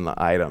elements and the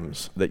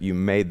items that you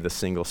made the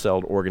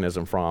single-celled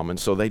organism from. And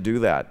so they do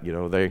that.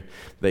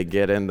 They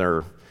get in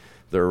their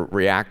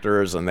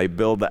reactors and they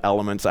build the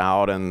elements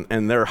out,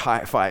 and they're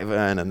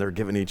high-fiving and they're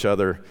giving each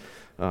other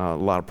a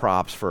lot of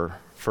props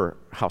for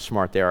how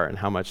smart they are and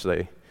how much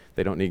they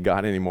don't need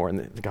God anymore.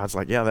 And God's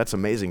like, yeah, that's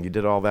amazing. You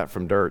did all that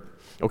from dirt.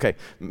 Okay,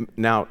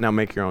 now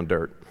make your own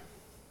dirt.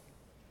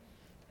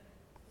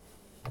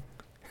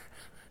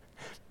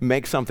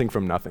 Make something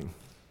from nothing.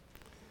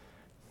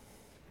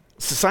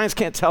 So science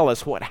can't tell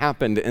us what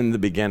happened in the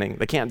beginning.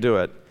 They can't do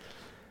it.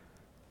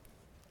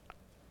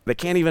 They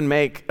can't even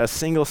make a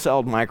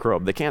single-celled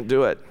microbe. They can't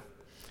do it.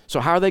 So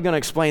how are they going to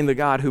explain the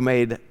God who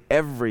made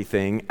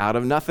everything out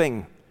of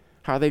nothing?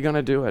 How are they going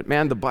to do it?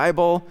 Man, the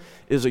Bible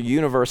is a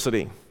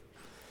university.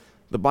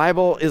 The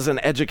Bible is an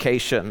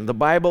education. The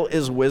Bible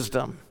is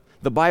wisdom.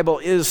 The Bible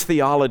is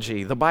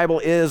theology. The Bible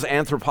is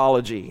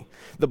anthropology.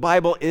 The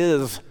Bible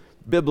is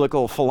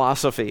biblical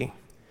philosophy.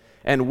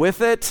 And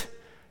with it,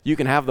 you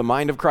can have the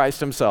mind of Christ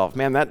himself.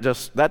 Man,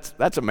 that's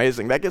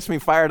amazing. That gets me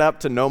fired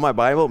up to know my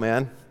Bible,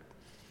 man.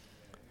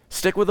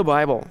 Stick with the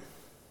Bible.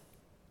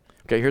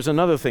 Okay, here's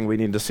another thing we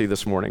need to see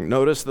this morning.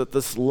 Notice that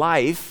this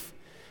life,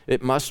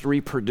 it must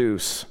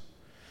reproduce.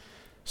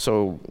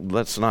 So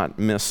let's not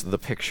miss the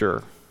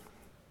picture.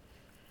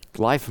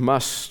 Life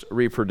must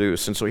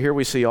reproduce. And so here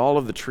we see all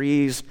of the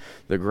trees,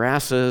 the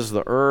grasses,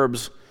 the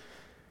herbs.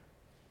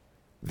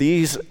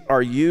 These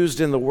are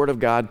used in the Word of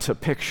God to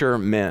picture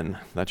men.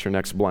 That's your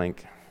next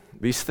blank.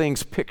 These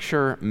things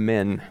picture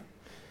men.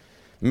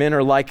 Men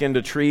are likened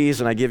to trees,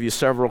 and I give you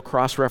several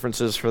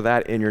cross-references for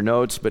that in your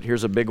notes, but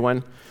here's a big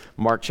one.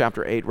 Mark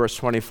chapter 8, verse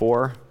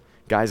 24.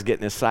 Guy's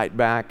getting his sight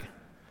back.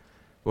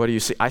 What do you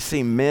see? I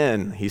see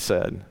men, he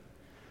said.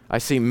 I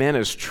see men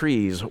as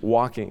trees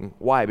walking.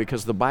 Why?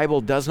 Because the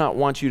Bible does not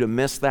want you to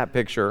miss that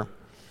picture.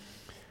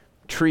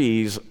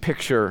 Trees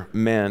picture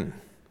men.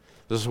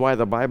 This is why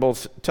the Bible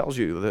tells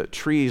you that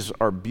trees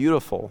are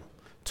beautiful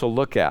to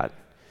look at.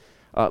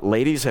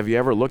 Ladies, have you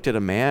ever looked at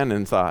a man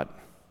and thought,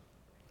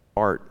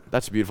 art,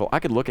 that's beautiful. I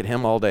could look at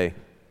him all day.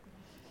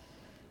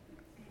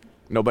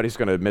 Nobody's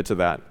going to admit to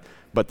that.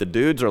 But the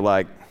dudes are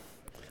like,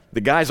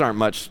 the guys aren't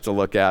much to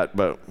look at,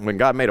 but when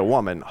God made a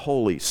woman,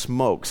 holy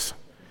smokes,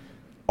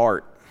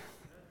 art.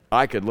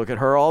 I could look at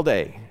her all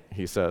day,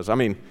 he says. I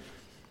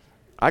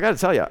got to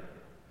tell you,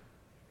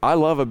 I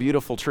love a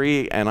beautiful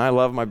tree, and I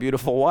love my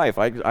beautiful wife.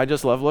 I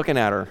just love looking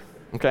at her,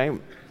 okay?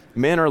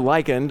 Men are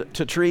likened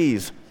to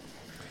trees.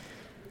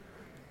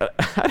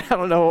 I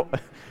don't know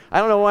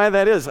why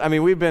that is. I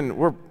mean,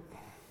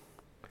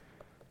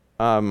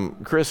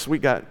 Chris, we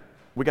got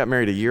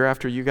married a year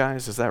after you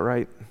guys, is that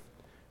right?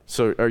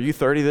 So are you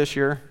 30 this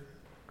year?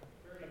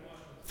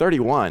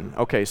 31.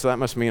 Okay, so that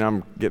must mean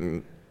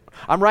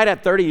I'm right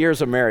at 30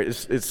 years of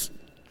marriage.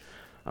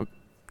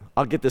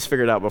 I'll get this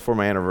figured out before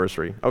my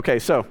anniversary. Okay,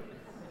 so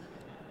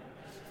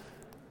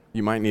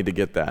you might need to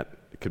get that.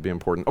 It could be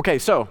important. Okay,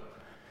 so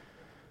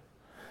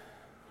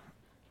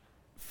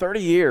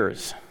 30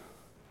 years,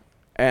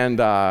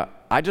 and I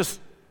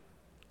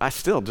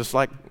still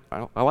like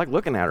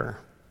looking at her.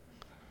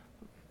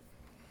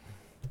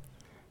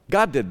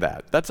 God did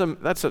that. That's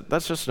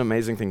just an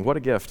amazing thing. What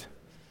a gift.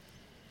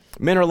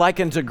 Men are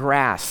likened to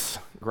grass.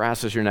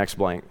 Grass is your next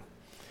blank.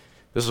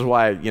 This is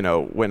why,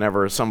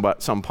 whenever some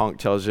punk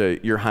tells you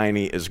your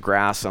hiney is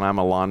grass and I'm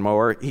a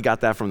lawnmower, he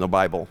got that from the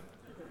Bible.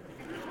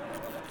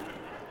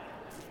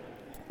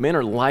 Men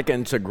are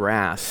likened to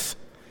grass.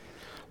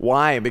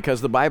 Why?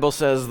 Because the Bible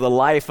says the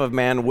life of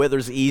man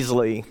withers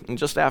easily, and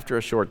just after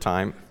a short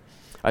time.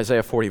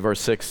 Isaiah 40,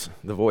 verse 6,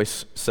 the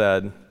voice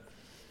said,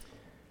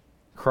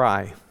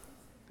 cry.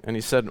 And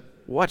he said,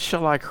 what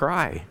shall I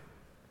cry?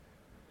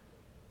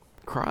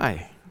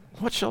 Cry.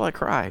 What shall I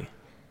cry?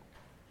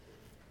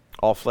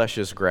 All flesh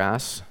is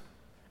grass,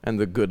 and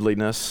the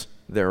goodliness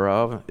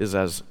thereof is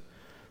as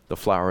the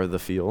flower of the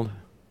field.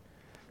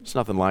 It's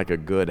nothing like a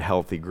good,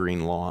 healthy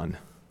green lawn,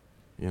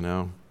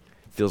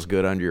 Feels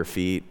good under your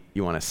feet.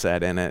 You want to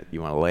sit in it.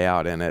 You want to lay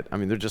out in it. I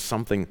mean, there's just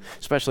something,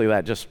 especially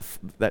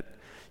that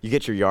you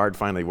get your yard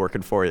finally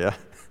working for you.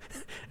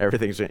 You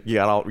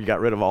got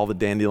rid of all the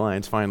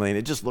dandelions finally, and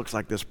it just looks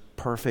like this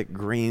perfect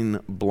green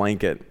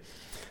blanket.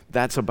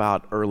 That's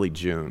about early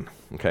June,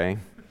 okay?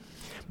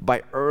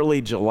 By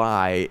early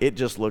July, it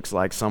just looks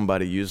like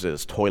somebody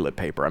uses toilet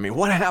paper. I mean,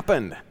 what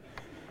happened?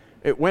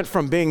 It went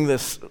from being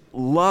this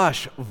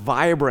lush,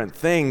 vibrant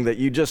thing that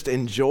you just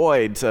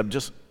enjoyed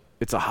to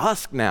it's a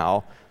husk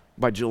now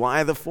by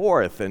July the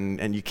 4th,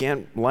 and you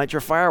can't light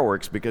your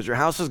fireworks because your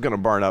house is going to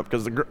burn up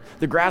because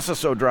the grass is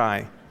so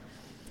dry.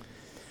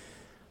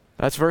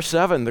 That's verse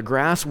 7. The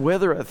grass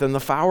withereth and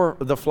the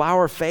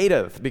flower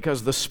fadeth,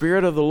 because the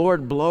Spirit of the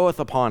Lord bloweth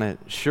upon it.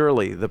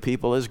 Surely the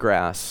people is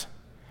grass.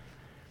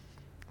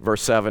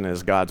 Verse 7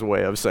 is God's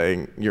way of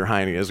saying, your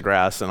hiney is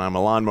grass and I'm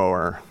a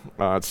lawnmower.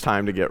 It's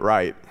time to get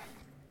right.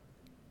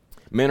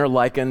 Men are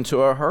likened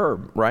to a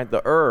herb, right?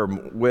 The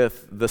herb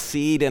with the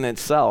seed in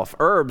itself.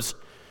 Herbs,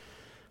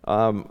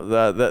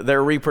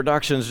 their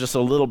reproduction is just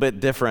a little bit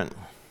different.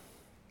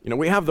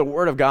 We have the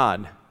Word of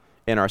God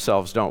in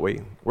ourselves, don't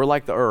we? We're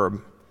like the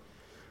herb.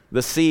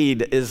 The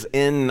seed is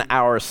in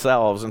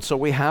ourselves, and so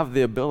we have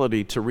the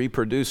ability to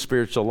reproduce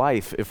spiritual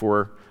life if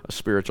we're a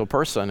spiritual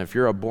person. If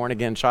you're a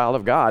born-again child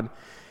of God,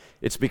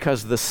 it's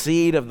because the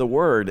seed of the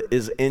Word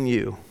is in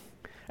you,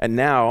 and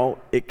now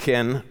it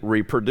can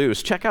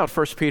reproduce. Check out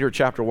 1 Peter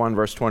chapter 1,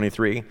 verse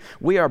 23.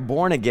 We are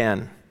born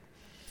again.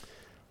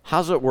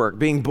 How's it work?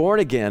 Being born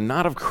again,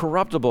 not of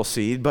corruptible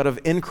seed, but of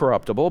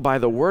incorruptible, by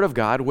the Word of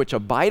God, which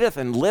abideth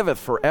and liveth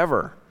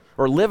forever,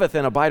 or liveth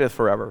and abideth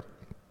forever.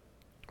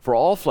 For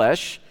all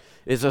flesh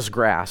is as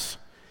grass,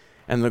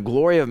 and the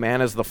glory of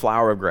man is the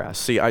flower of grass.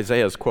 See,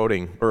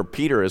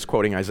 Peter is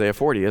quoting Isaiah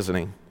 40, isn't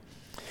he?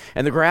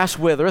 And the grass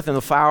withereth, and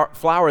the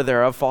flower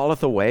thereof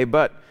falleth away.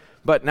 But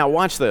now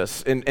watch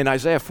this. In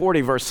Isaiah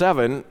 40, verse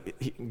 7,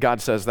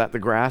 God says that the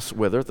grass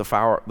withereth, the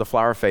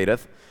flower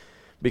fadeth,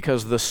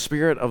 because the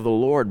Spirit of the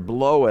Lord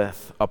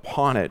bloweth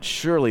upon it.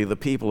 Surely the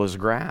people is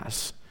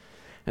grass.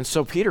 And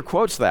so Peter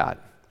quotes that.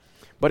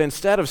 But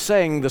instead of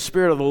saying the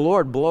Spirit of the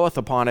Lord bloweth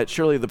upon it,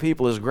 surely the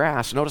people is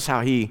grass, notice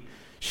how he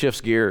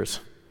shifts gears.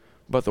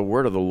 But the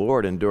word of the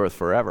Lord endureth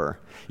forever.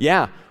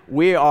 Yeah,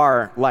 we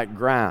are like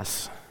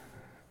grass.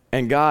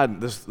 And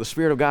God, the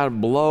Spirit of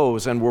God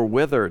blows and we're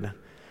withered.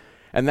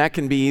 And that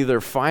can be either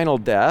final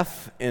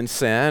death in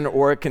sin,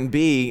 or it can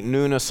be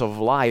newness of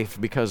life,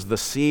 because the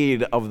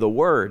seed of the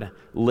word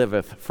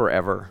liveth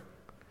forever.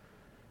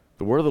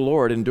 The word of the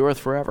Lord endureth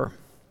forever.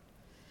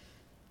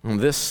 And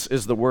this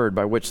is the word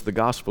by which the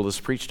gospel is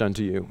preached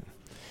unto you.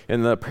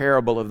 In the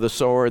parable of the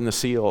sower and the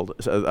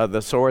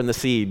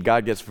seed,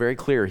 God gets very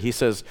clear. He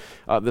says,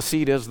 the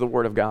seed is the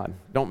word of God.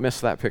 Don't miss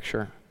that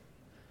picture.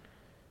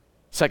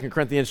 2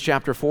 Corinthians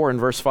chapter 4 and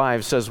verse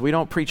 5 says, we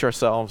don't preach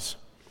ourselves,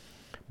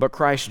 but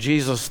Christ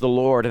Jesus the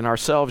Lord, and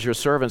ourselves your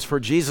servants for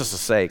Jesus'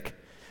 sake.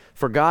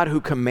 For God, who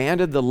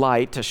commanded the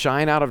light to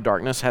shine out of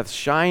darkness, hath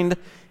shined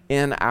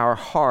in our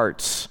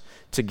hearts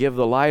to give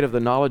the light of the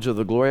knowledge of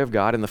the glory of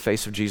God in the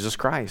face of Jesus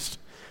Christ.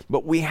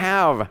 But we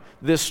have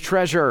this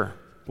treasure.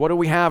 What do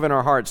we have in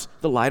our hearts?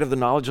 The light of the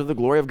knowledge of the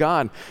glory of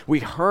God. We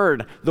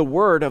heard the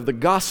word of the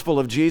gospel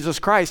of Jesus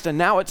Christ, and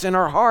now it's in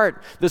our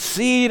heart. The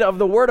seed of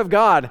the word of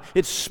God,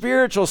 it's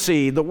spiritual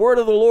seed. The word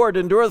of the Lord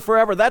endureth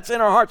forever. That's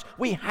in our hearts.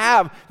 We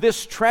have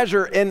this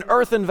treasure in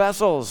earthen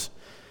vessels,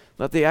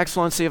 that the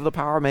excellency of the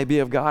power may be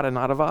of God and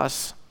not of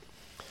us.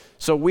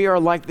 So we are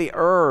like the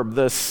herb,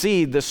 the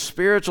seed, the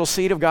spiritual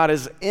seed of God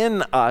is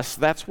in us.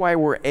 That's why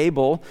we're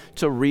able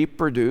to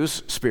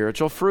reproduce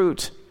spiritual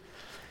fruit.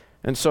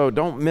 And so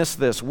don't miss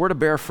this. We're to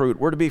bear fruit.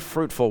 We're to be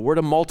fruitful. We're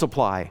to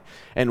multiply.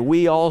 And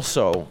we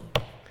also,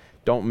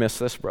 don't miss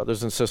this,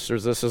 brothers and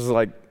sisters. This is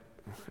like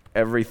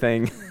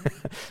everything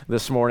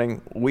this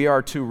morning. We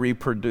are to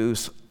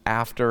reproduce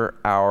after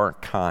our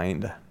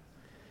kind.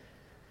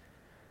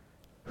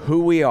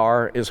 Who we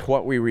are is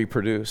what we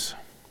reproduce.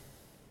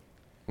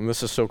 And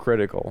this is so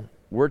critical.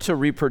 We're to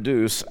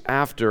reproduce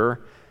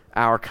after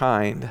our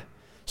kind.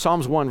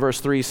 Psalms 1 verse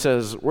 3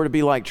 says, we're to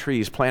be like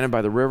trees planted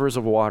by the rivers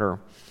of water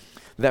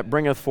that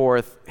bringeth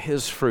forth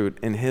his fruit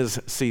in his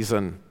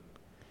season.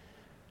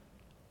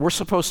 We're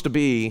supposed to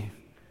be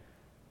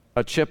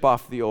a chip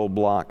off the old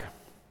block.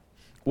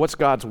 What's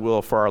God's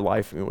will for our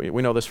life?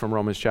 We know this from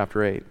Romans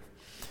chapter 8.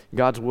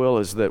 God's will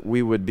is that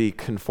we would be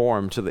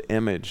conformed to the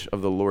image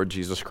of the Lord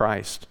Jesus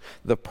Christ.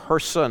 The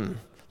person,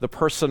 the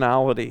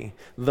personality,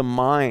 the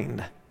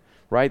mind,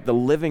 right? The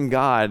living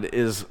God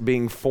is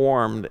being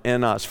formed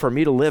in us. For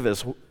me to live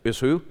is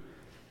who?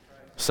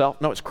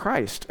 Self? No, it's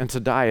Christ. And to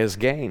die is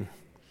gain.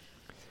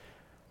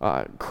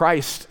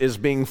 Christ is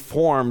being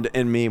formed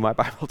in me, my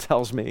Bible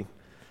tells me.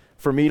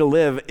 For me to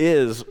live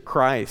is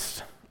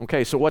Christ.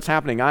 Okay, so what's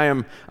happening?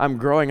 I'm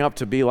growing up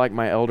to be like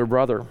my elder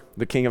brother,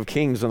 the King of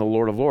Kings and the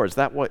Lord of Lords.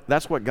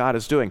 That's what God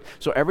is doing.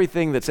 So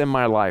everything that's in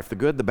my life, the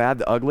good, the bad,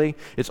 the ugly,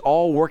 it's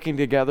all working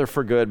together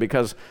for good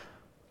because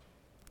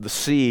the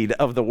seed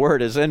of the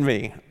Word is in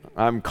me.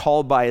 I'm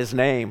called by His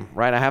name,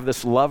 right? I have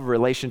this love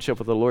relationship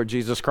with the Lord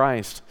Jesus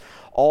Christ.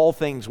 All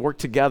things work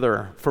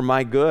together for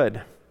my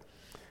good.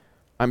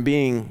 I'm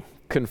being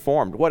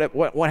conformed.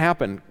 What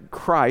happened?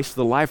 Christ,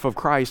 the life of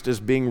Christ, is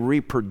being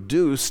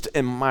reproduced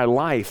in my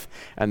life,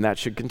 and that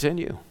should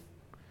continue.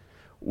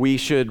 We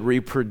should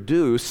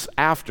reproduce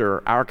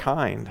after our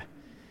kind.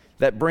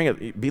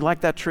 Be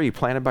like that tree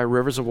planted by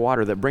rivers of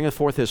water that bringeth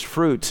forth his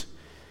fruit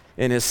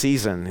in his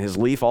season. His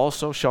leaf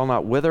also shall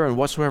not wither, and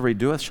whatsoever he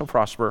doeth shall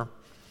prosper.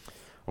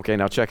 Okay,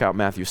 now check out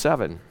Matthew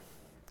 7.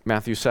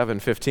 Matthew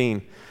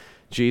 7:15.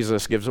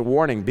 Jesus gives a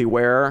warning.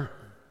 Beware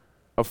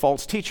of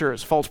false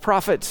teachers, false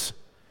prophets,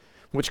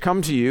 which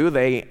come to you.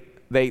 They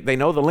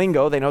know the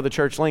lingo, they know the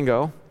church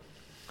lingo,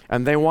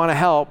 and they want to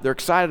help. They're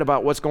excited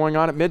about what's going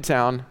on at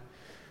Midtown.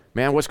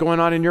 Man, what's going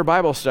on in your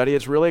Bible study?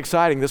 It's really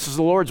exciting. This is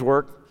the Lord's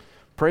work.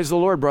 Praise the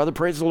Lord, brother.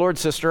 Praise the Lord,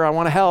 sister. I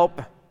want to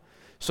help.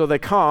 So they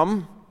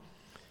come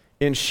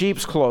in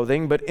sheep's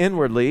clothing, but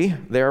inwardly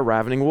they are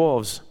ravening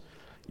wolves.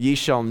 Ye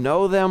shall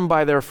know them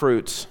by their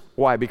fruits.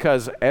 Why?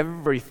 Because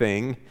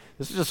everything,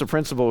 this is just a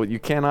principle, you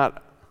can't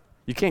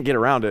get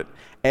around it.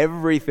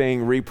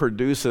 Everything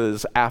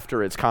reproduces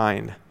after its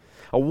kind.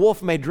 A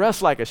wolf may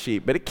dress like a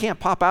sheep, but it can't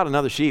pop out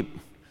another sheep.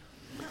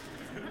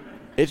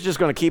 It's just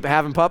going to keep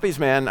having puppies,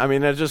 man. I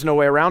mean, there's just no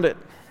way around it.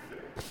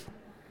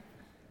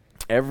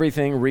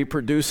 Everything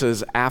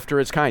reproduces after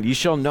its kind. You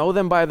shall know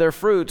them by their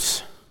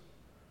fruits.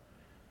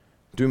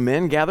 Do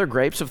men gather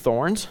grapes of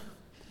thorns?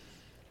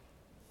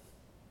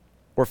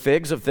 Or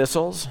figs of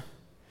thistles?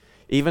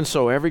 Even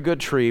so, every good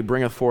tree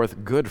bringeth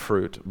forth good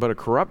fruit, but a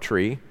corrupt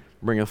tree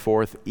bringeth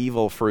forth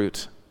evil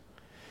fruit.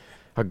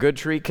 A good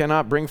tree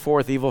cannot bring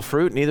forth evil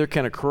fruit, neither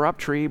can a corrupt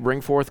tree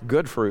bring forth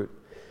good fruit.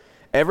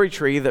 Every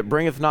tree that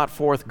bringeth not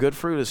forth good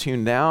fruit is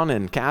hewn down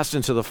and cast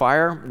into the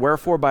fire.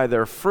 Wherefore by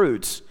their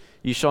fruits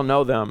ye shall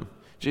know them.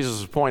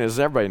 Jesus' point is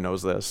everybody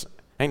knows this.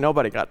 Ain't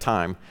nobody got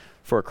time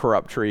for a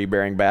corrupt tree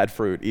bearing bad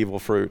fruit, evil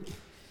fruit.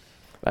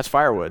 That's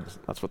firewood.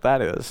 That's what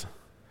that is.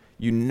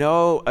 You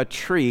know a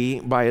tree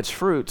by its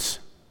fruits.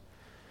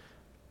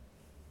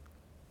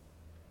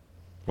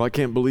 Well, I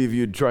can't believe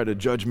you'd try to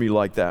judge me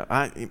like that.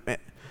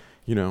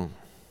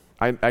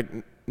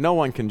 No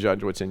one can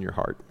judge what's in your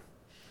heart.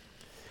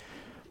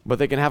 But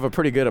they can have a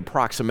pretty good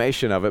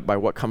approximation of it by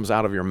what comes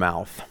out of your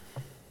mouth,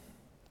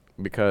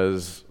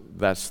 because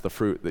that's the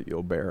fruit that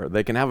you'll bear.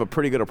 They can have a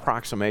pretty good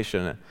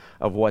approximation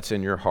of what's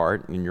in your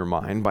heart and in your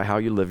mind by how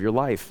you live your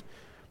life.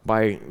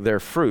 By their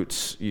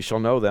fruits you shall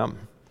know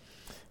them.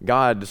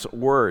 God's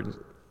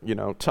word,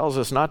 tells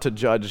us not to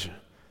judge.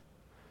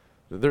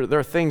 There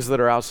are things that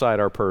are outside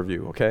our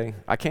purview, okay?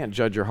 I can't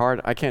judge your heart.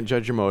 I can't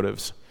judge your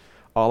motives.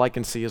 All I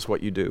can see is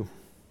what you do.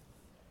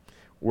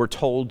 We're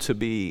told to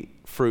be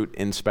fruit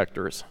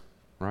inspectors,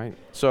 right?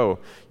 So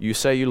you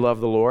say you love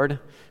the Lord.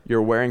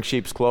 You're wearing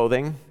sheep's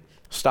clothing.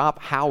 Stop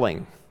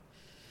howling,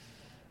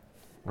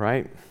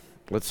 right?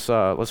 Let's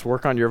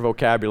work on your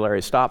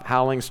vocabulary. Stop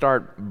howling.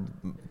 Start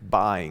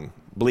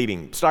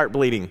bleeding. Start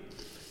bleeding.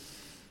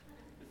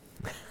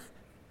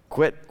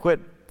 Quit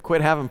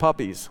having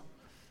puppies.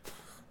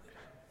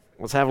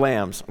 Let's have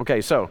lambs. Okay,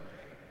 so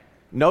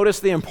notice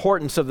the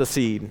importance of the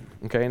seed.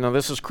 Okay, now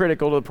this is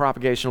critical to the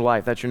propagation of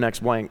life. That's your next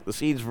blank. The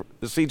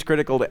seed's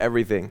critical to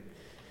everything.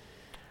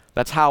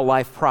 That's how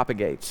life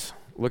propagates.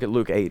 Look at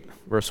Luke 8,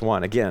 verse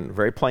 1. Again,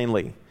 very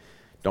plainly,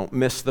 don't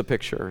miss the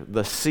picture.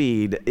 The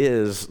seed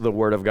is the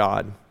Word of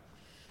God.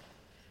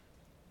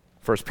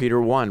 1 Peter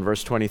 1,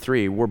 verse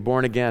 23. We're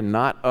born again,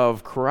 not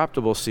of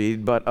corruptible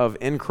seed, but of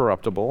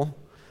incorruptible,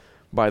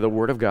 by the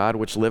word of God,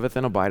 which liveth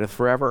and abideth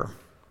forever.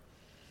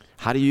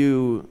 How do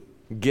you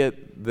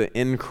get the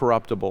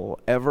incorruptible,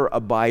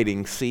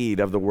 ever-abiding seed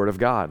of the word of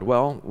God?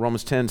 Well,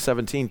 Romans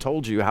 10:17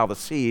 told you how the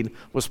seed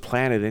was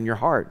planted in your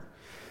heart.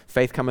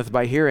 Faith cometh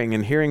by hearing,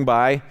 and hearing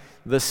by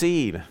the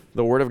seed,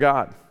 the word of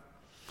God.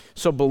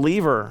 So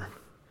believer,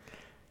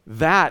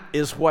 that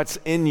is what's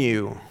in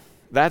you.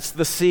 That's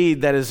the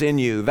seed that is in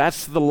you.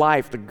 That's the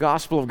life, the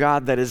gospel of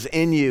God that is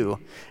in you.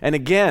 And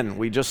again,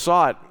 we just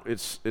saw it.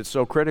 It's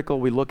so critical.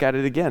 We look at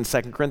it again,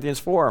 2 Corinthians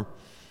 4.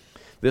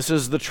 This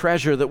is the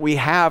treasure that we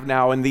have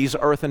now in these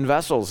earthen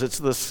vessels. It's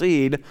the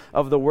seed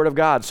of the word of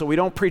God. So we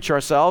don't preach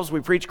ourselves,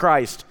 we preach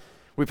Christ.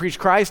 We preach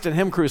Christ and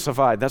him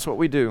crucified. That's what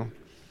we do.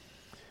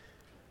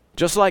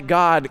 Just like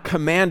God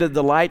commanded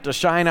the light to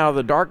shine out of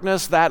the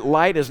darkness, that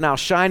light is now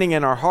shining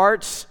in our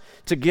hearts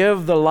to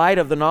give the light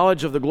of the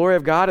knowledge of the glory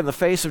of God in the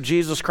face of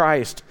Jesus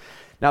Christ.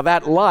 Now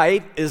that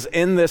light is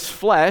in this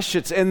flesh,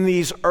 it's in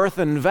these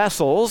earthen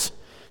vessels.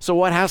 So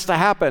what has to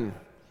happen?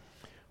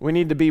 We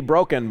need to be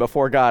broken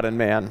before God and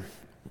man.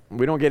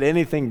 We don't get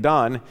anything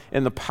done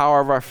in the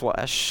power of our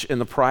flesh, in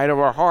the pride of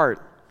our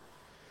heart.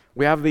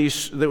 We have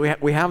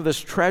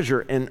this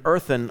treasure in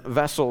earthen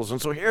vessels.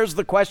 And so here's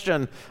the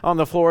question on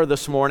the floor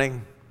this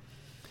morning.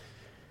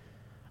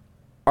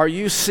 Are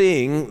you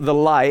seeing the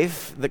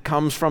life that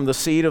comes from the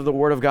seed of the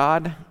Word of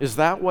God? Is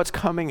that what's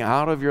coming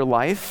out of your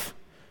life?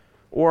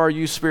 Or are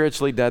you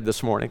spiritually dead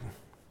this morning?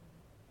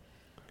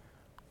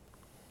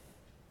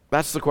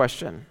 That's the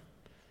question.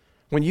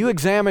 When you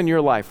examine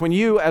your life, when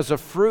you as a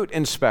fruit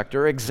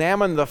inspector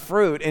examine the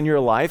fruit in your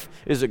life,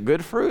 is it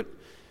good fruit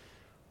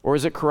or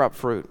is it corrupt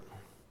fruit?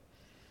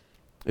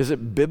 Is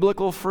it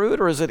biblical fruit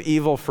or is it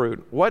evil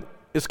fruit? What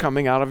is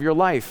coming out of your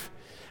life?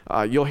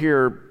 You'll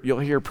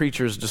hear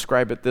preachers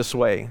describe it this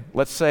way.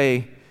 Let's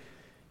say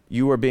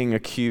you are being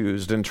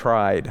accused and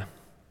tried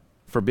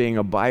for being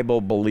a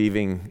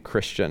Bible-believing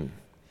Christian.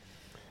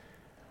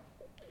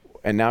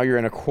 And now you're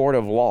in a court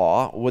of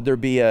law. Would there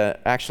be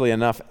actually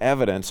enough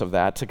evidence of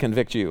that to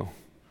convict you?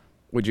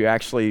 Would you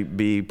actually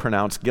be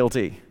pronounced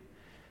guilty?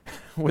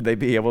 Would they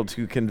be able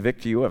to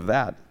convict you of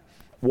that?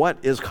 What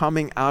is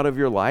coming out of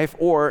your life?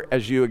 Or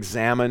as you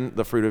examine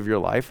the fruit of your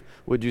life,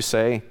 would you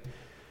say,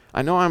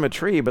 I know I'm a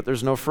tree, but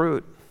there's no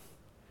fruit.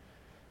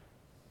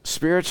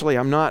 Spiritually,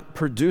 I'm not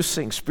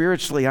producing.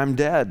 Spiritually, I'm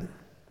dead.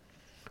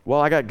 Well,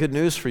 I got good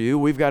news for you.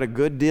 We've got a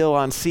good deal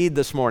on seed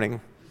this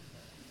morning.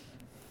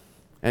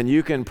 And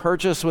you can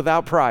purchase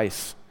without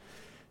price.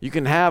 You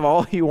can have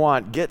all you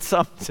want. Get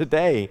some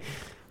today.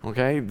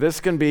 Okay?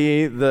 This can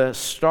be the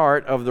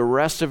start of the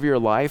rest of your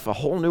life, a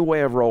whole new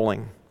way of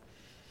rolling.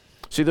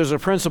 See, there's a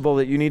principle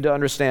that you need to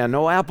understand.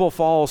 No apple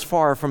falls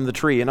far from the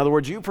tree. In other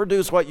words, you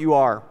produce what you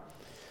are.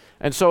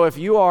 And so if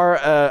you are,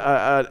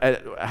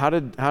 how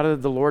did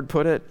the Lord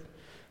put it?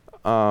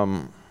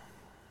 A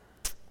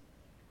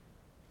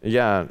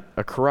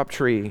corrupt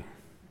tree,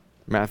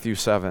 Matthew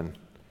 7.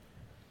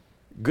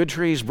 Good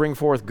trees bring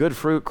forth good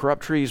fruit.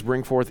 Corrupt trees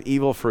bring forth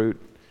evil fruit.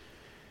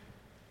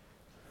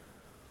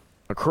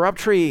 A corrupt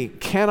tree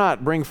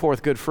cannot bring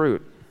forth good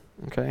fruit,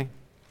 okay?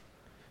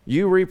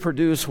 You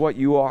reproduce what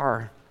you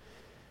are.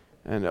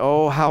 And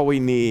oh, how we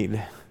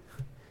need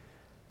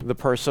the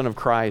person of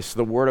Christ,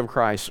 the word of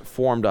Christ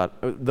formed up,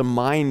 the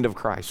mind of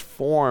Christ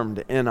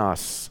formed in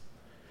us.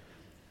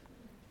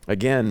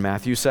 Again,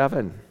 Matthew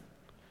 7.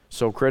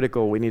 So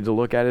critical, we need to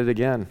look at it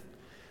again.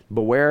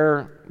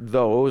 Beware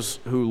those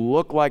who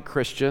look like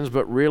Christians,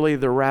 but really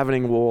they're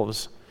ravening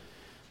wolves.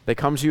 They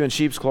come to you in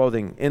sheep's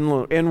clothing.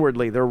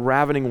 Inwardly, they're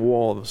ravening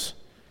wolves.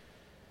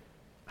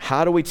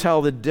 How do we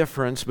tell the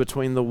difference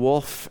between the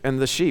wolf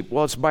and the sheep?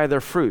 Well, it's by their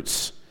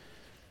fruits.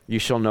 You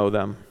shall know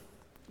them.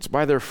 It's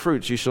by their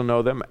fruits you shall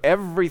know them.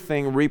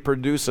 Everything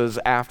reproduces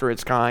after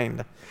its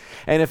kind.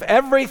 And if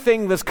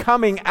everything that's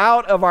coming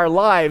out of our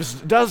lives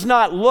does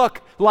not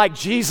look like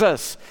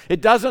Jesus,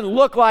 it doesn't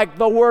look like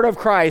the Word of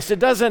Christ, it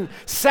doesn't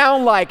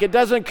sound like, it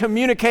doesn't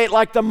communicate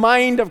like the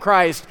mind of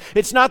Christ,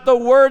 it's not the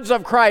words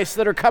of Christ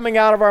that are coming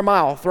out of our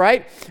mouth,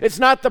 right? It's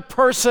not the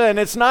person,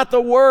 it's not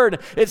the Word,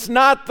 it's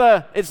not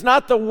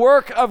the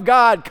work of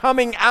God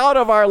coming out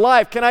of our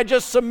life. Can I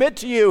just submit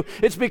to you,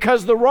 it's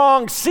because the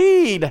wrong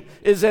seed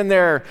is in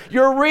there.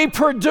 You're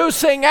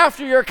reproducing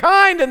after your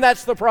kind, and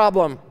that's the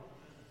problem.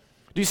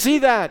 Do you see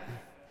that?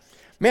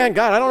 Man,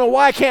 God, I don't know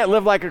why I can't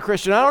live like a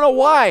Christian. I don't know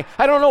why.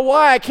 I don't know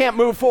why I can't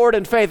move forward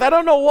in faith. I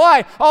don't know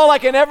why all I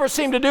can ever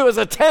seem to do is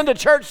attend a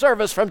church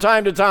service from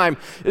time to time.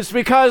 It's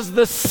because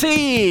the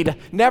seed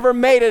never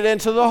made it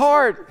into the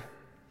heart.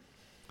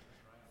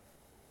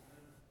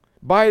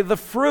 By the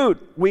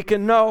fruit, we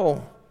can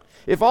know.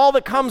 If all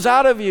that comes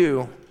out of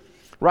you,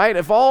 right,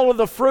 if all of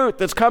the fruit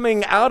that's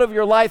coming out of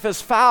your life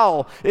is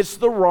foul, it's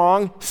the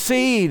wrong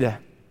seed.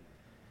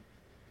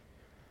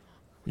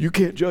 You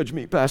can't judge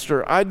me,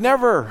 Pastor. I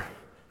don't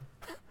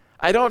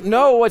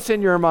know what's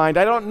in your mind.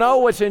 I don't know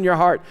what's in your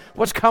heart.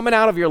 What's coming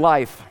out of your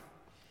life?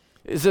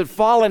 Is it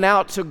fallen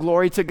out to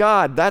glory to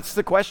God? That's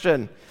the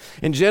question.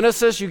 In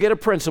Genesis, you get a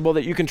principle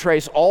that you can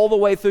trace all the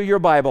way through your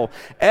Bible.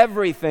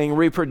 Everything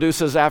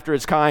reproduces after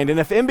its kind. And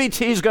if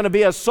MBT is going to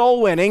be a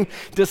soul-winning,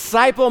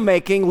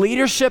 disciple-making,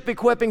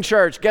 leadership-equipping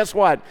church, guess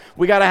what?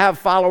 We got to have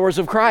followers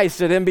of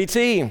Christ at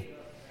MBT.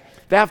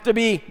 They have to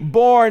be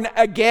born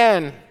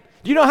again.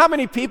 Do you know how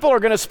many people are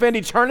going to spend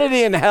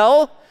eternity in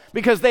hell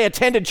because they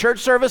attended church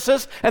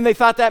services and they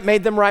thought that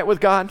made them right with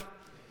God?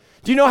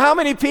 Do you know how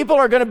many people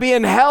are going to be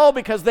in hell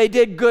because they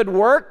did good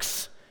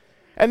works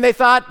and they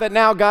thought that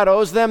now God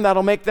owes them,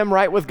 that'll make them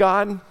right with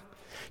God?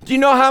 Do you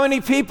know how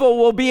many people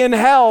will be in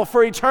hell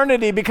for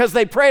eternity because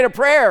they prayed a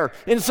prayer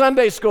in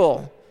Sunday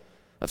school?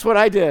 That's what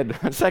I did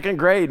in second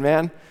grade,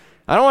 man.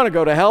 I don't want to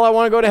go to hell, I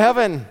want to go to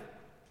heaven.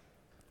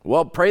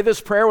 Well, pray this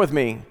prayer with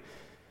me.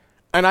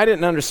 And I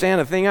didn't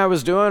understand a thing I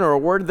was doing or a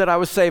word that I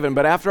was saving,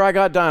 but after I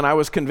got done, I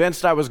was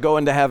convinced I was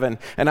going to heaven,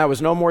 and I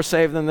was no more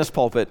saved than this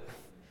pulpit.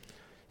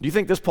 Do you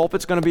think this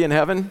pulpit's going to be in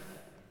heaven?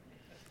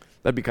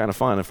 That'd be kind of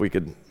fun if we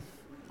could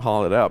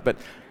haul it out. But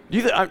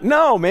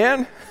no,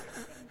 man.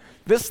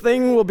 This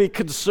thing will be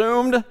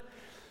consumed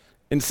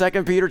in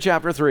 2 Peter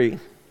chapter 3.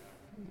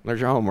 There's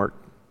your homework.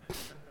 Do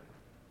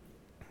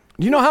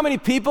you know how many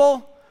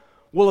people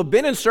will have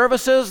been in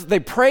services, they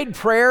prayed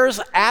prayers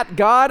at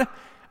God,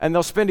 and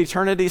they'll spend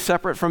eternity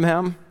separate from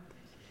Him?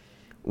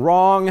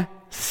 Wrong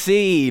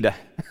seed.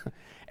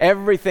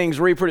 Everything's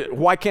reproduced.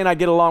 Why can't I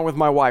get along with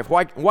my wife?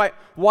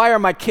 Why are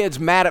my kids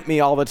mad at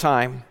me all the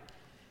time?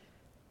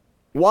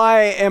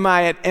 Why am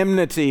I at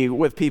enmity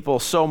with people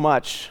so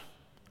much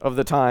of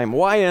the time?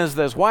 Why is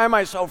this? Why am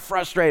I so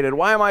frustrated?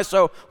 Why am I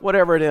so,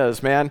 whatever it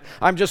is, man?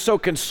 I'm just so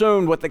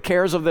consumed with the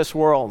cares of this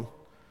world.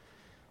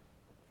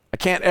 I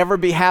can't ever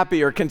be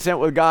happy or content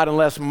with God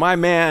unless my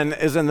man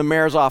is in the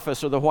mayor's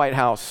office or the White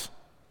House.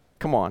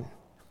 Come on.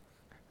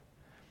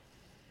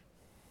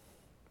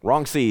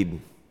 Wrong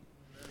seed.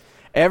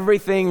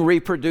 Everything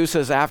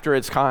reproduces after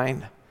its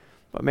kind.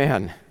 But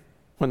man,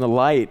 when the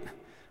light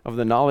of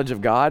the knowledge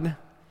of God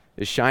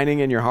is shining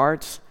in your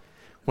hearts,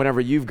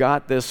 whenever you've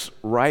got this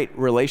right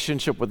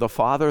relationship with the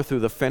Father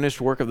through the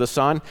finished work of the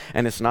Son,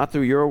 and it's not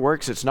through your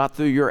works, it's not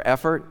through your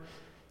effort,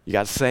 you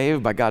got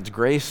saved by God's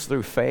grace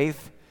through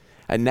faith,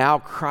 and now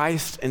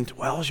Christ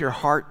indwells your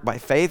heart by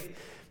faith,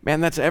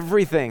 man, that's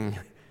everything.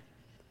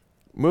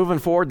 Moving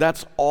forward,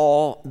 that's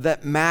all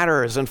that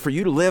matters. And for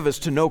you to live is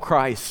to know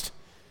Christ.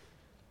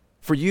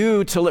 For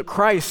you to let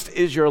Christ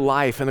is your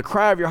life, and the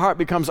cry of your heart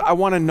becomes, I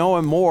want to know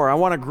Him more. I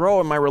want to grow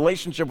in my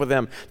relationship with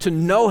Him, to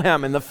know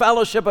Him in the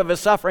fellowship of His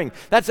suffering.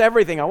 That's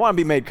everything. I want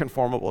to be made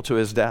conformable to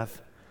His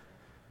death.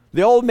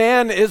 The old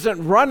man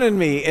isn't running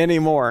me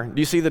anymore.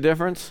 Do you see the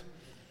difference?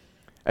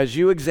 As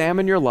you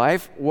examine your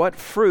life, what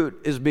fruit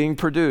is being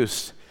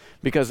produced?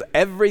 Because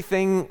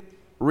everything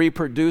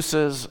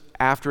reproduces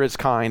after its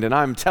kind. And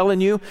I'm telling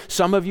you,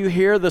 some of you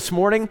here this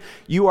morning,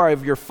 you are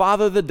of your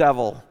father the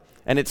devil.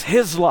 And it's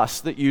his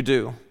lust that you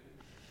do.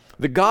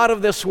 The God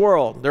of this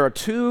world, there are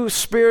two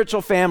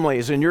spiritual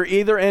families, and you're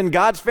either in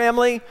God's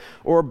family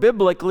or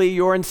biblically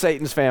you're in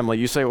Satan's family.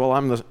 You say, well,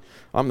 I'm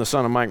the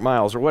son of Mike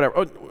Miles or whatever.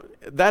 Oh,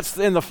 that's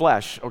in the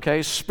flesh,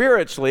 okay?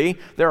 Spiritually,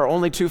 there are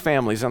only two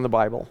families in the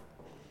Bible.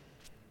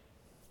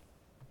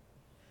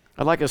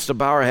 I'd like us to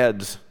bow our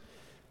heads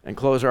and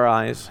close our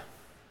eyes.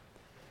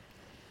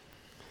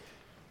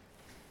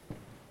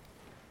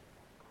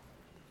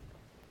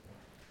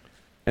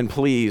 And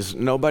please,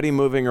 nobody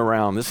moving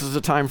around. This is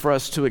a time for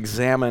us to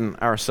examine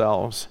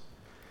ourselves.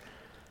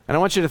 And I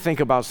want you to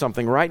think about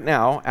something right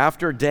now.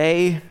 After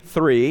day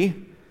 3,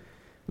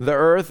 the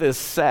earth is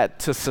set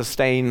to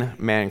sustain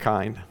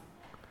mankind.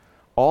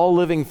 All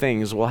living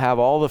things will have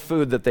all the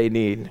food that they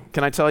need.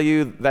 Can I tell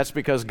you that's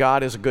because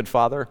God is a good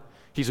father?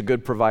 He's a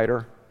good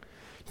provider.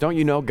 Don't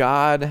you know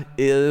God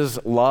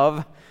is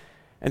love?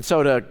 And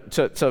so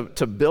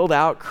to build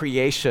out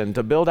creation,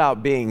 to build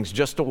out beings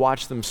just to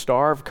watch them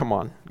starve, come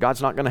on, God's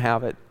not going to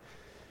have it.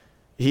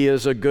 He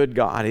is a good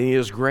God. He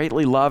is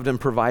greatly loved and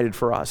provided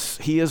for us.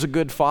 He is a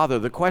good father.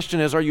 The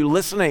question is, are you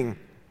listening?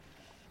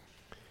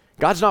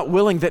 God's not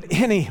willing that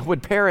any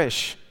would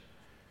perish.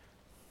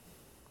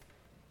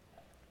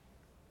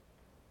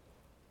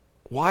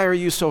 Why are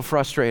you so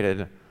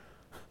frustrated?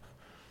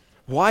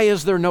 Why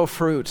is there no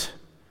fruit?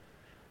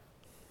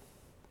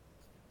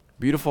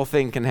 Beautiful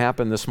thing can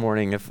happen this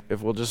morning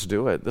if we'll just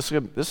do it. This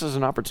is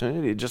an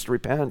opportunity to just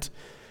repent.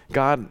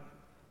 God,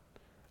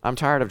 I'm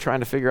tired of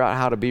trying to figure out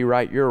how to be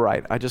right, you're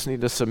right. I just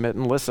need to submit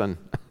and listen.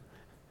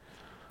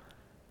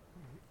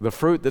 The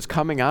fruit that's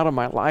coming out of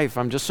my life,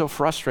 I'm just so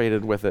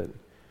frustrated with it.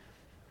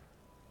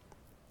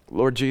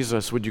 Lord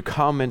Jesus, would you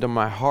come into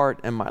my heart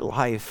and my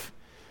life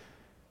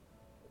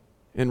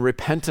in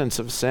repentance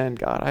of sin,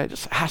 God? I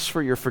just ask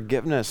for your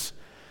forgiveness.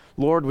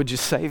 Lord, would you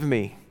save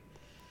me?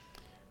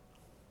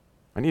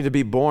 I need to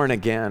be born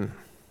again.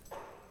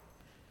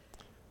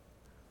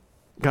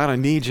 God, I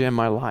need you in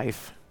my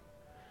life.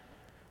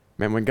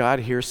 Man, when God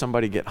hears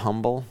somebody get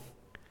humble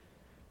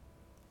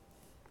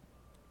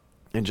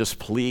and just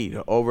plead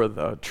over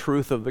the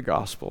truth of the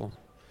gospel,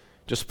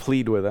 just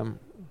plead with him,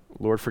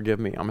 Lord, forgive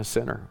me, I'm a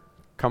sinner.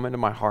 Come into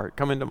my heart.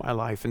 Come into my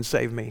life and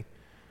save me.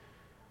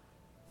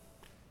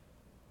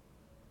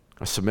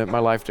 I submit my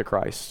life to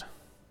Christ.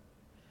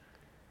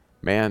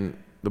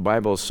 Man, the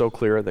Bible is so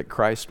clear that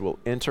Christ will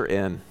enter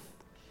in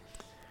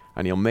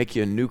and he'll make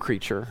you a new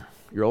creature.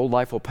 Your old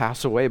life will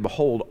pass away.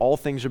 Behold, all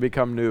things are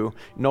become new.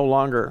 No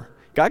longer.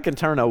 God can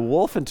turn a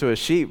wolf into a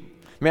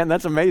sheep. Man,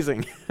 that's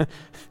amazing.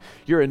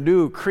 You're a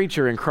new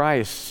creature in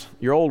Christ.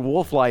 Your old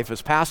wolf life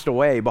has passed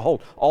away.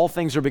 Behold, all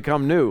things are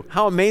become new.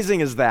 How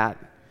amazing is that?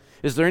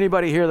 Is there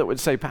anybody here that would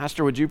say,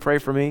 Pastor, would you pray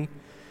for me?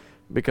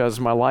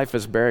 Because my life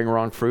is bearing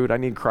wrong fruit. I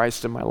need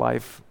Christ in my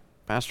life.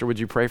 Pastor, would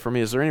you pray for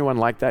me? Is there anyone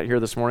like that here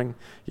this morning?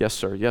 Yes,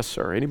 sir. Yes,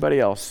 sir. Anybody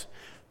else?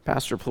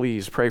 Pastor,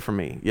 please pray for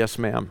me. Yes,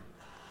 ma'am.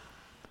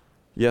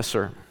 Yes,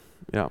 sir.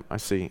 Yeah, I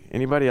see.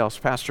 Anybody else?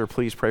 Pastor,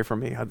 please pray for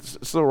me.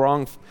 It's the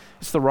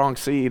wrong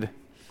seed.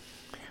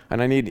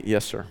 And I need,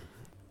 yes, sir.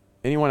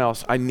 Anyone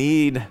else? I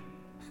need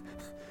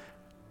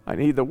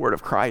the word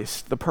of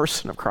Christ, the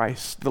person of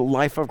Christ, the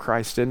life of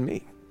Christ in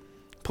me.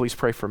 Please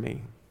pray for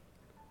me.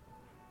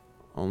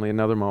 Only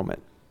another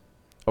moment.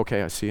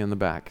 Okay, I see you in the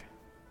back.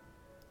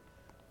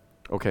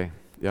 Okay,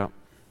 yeah.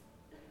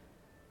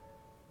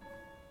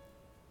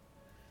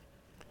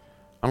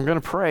 I'm going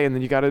to pray, and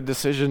then you got a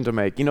decision to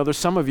make. You know, there's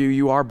some of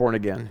you are born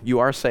again. You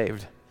are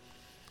saved.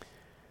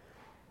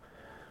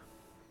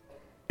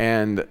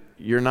 And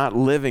you're not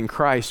living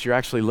Christ, you're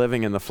actually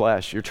living in the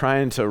flesh. You're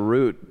trying to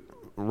root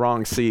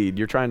wrong seed.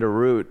 You're trying to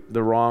root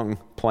the wrong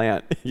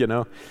plant, you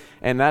know?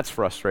 And that's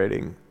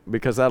frustrating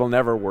because that'll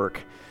never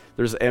work.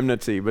 There's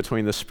enmity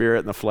between the spirit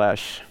and the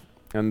flesh,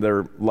 and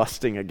they're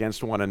lusting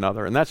against one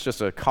another. And that's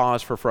just a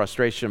cause for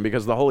frustration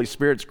because the Holy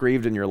Spirit's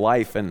grieved in your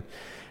life. And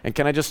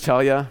can I just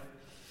tell you,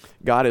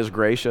 God is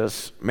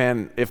gracious.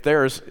 Man, if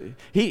there's,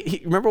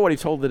 he remember what he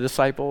told the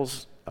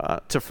disciples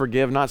to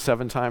forgive not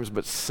 7 times,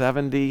 but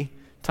 70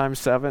 times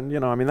 7?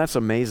 You know, I mean, that's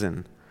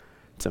amazing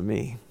to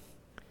me.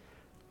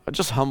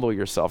 Just humble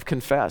yourself,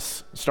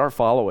 confess, start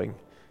following.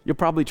 You'll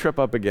probably trip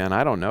up again.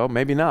 I don't know,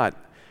 maybe not.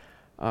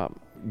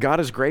 God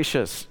is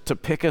gracious to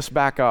pick us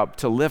back up,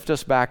 to lift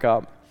us back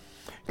up.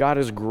 God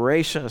is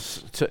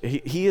gracious.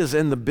 He is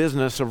in the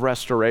business of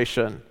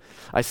restoration.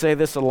 I say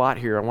this a lot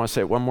here. I want to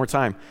say it one more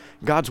time.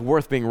 God's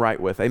worth being right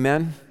with.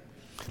 Amen?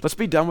 Let's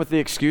be done with the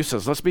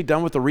excuses. Let's be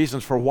done with the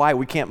reasons for why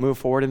we can't move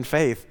forward in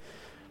faith.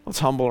 Let's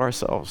humble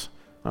ourselves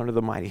under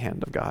the mighty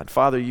hand of God.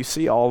 Father, you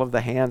see all of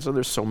the hands, and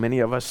there's so many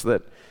of us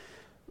that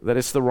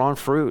it's the wrong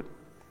fruit.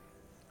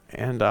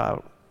 And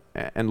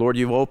Lord,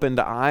 you've opened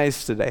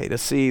eyes today to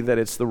see that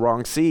it's the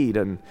wrong seed,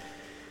 and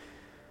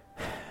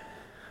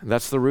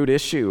that's the root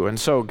issue. And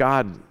so,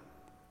 God,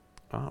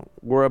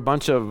 we're a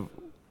bunch of,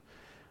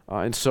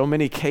 in so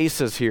many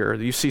cases here,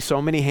 you see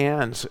so many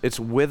hands. It's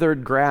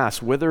withered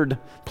grass, withered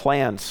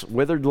plants,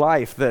 withered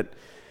life that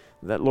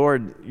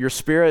Lord, your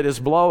Spirit is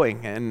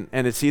blowing,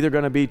 and it's either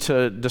going to be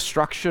to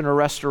destruction or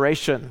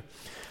restoration.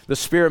 The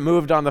Spirit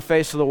moved on the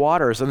face of the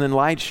waters, and then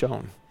light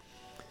shone.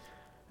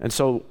 And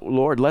so,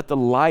 Lord, let the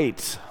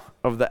light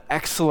of the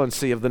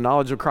excellency of the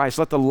knowledge of Christ,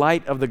 let the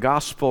light of the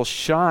gospel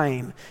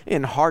shine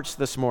in hearts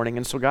this morning.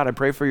 And so, God, I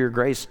pray for your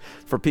grace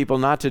for people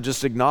not to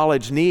just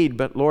acknowledge need,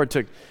 but, Lord,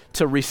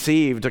 to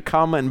receive, to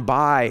come and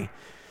buy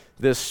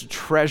this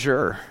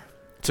treasure,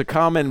 to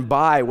come and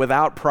buy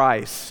without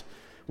price,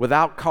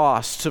 without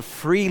cost, to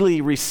freely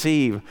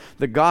receive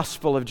the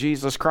gospel of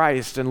Jesus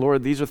Christ. And,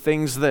 Lord, these are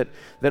things that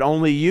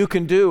only you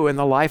can do in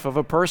the life of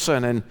a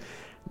person,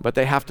 but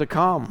they have to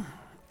come.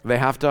 They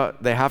have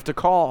to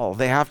call.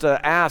 They have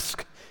to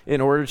ask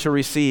in order to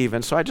receive.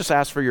 And so I just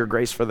ask for your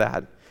grace for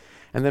that.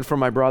 And then for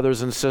my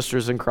brothers and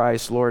sisters in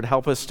Christ, Lord,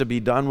 help us to be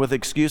done with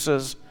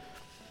excuses.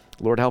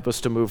 Lord, help us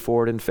to move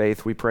forward in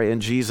faith. We pray in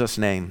Jesus'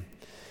 name.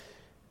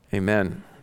 Amen.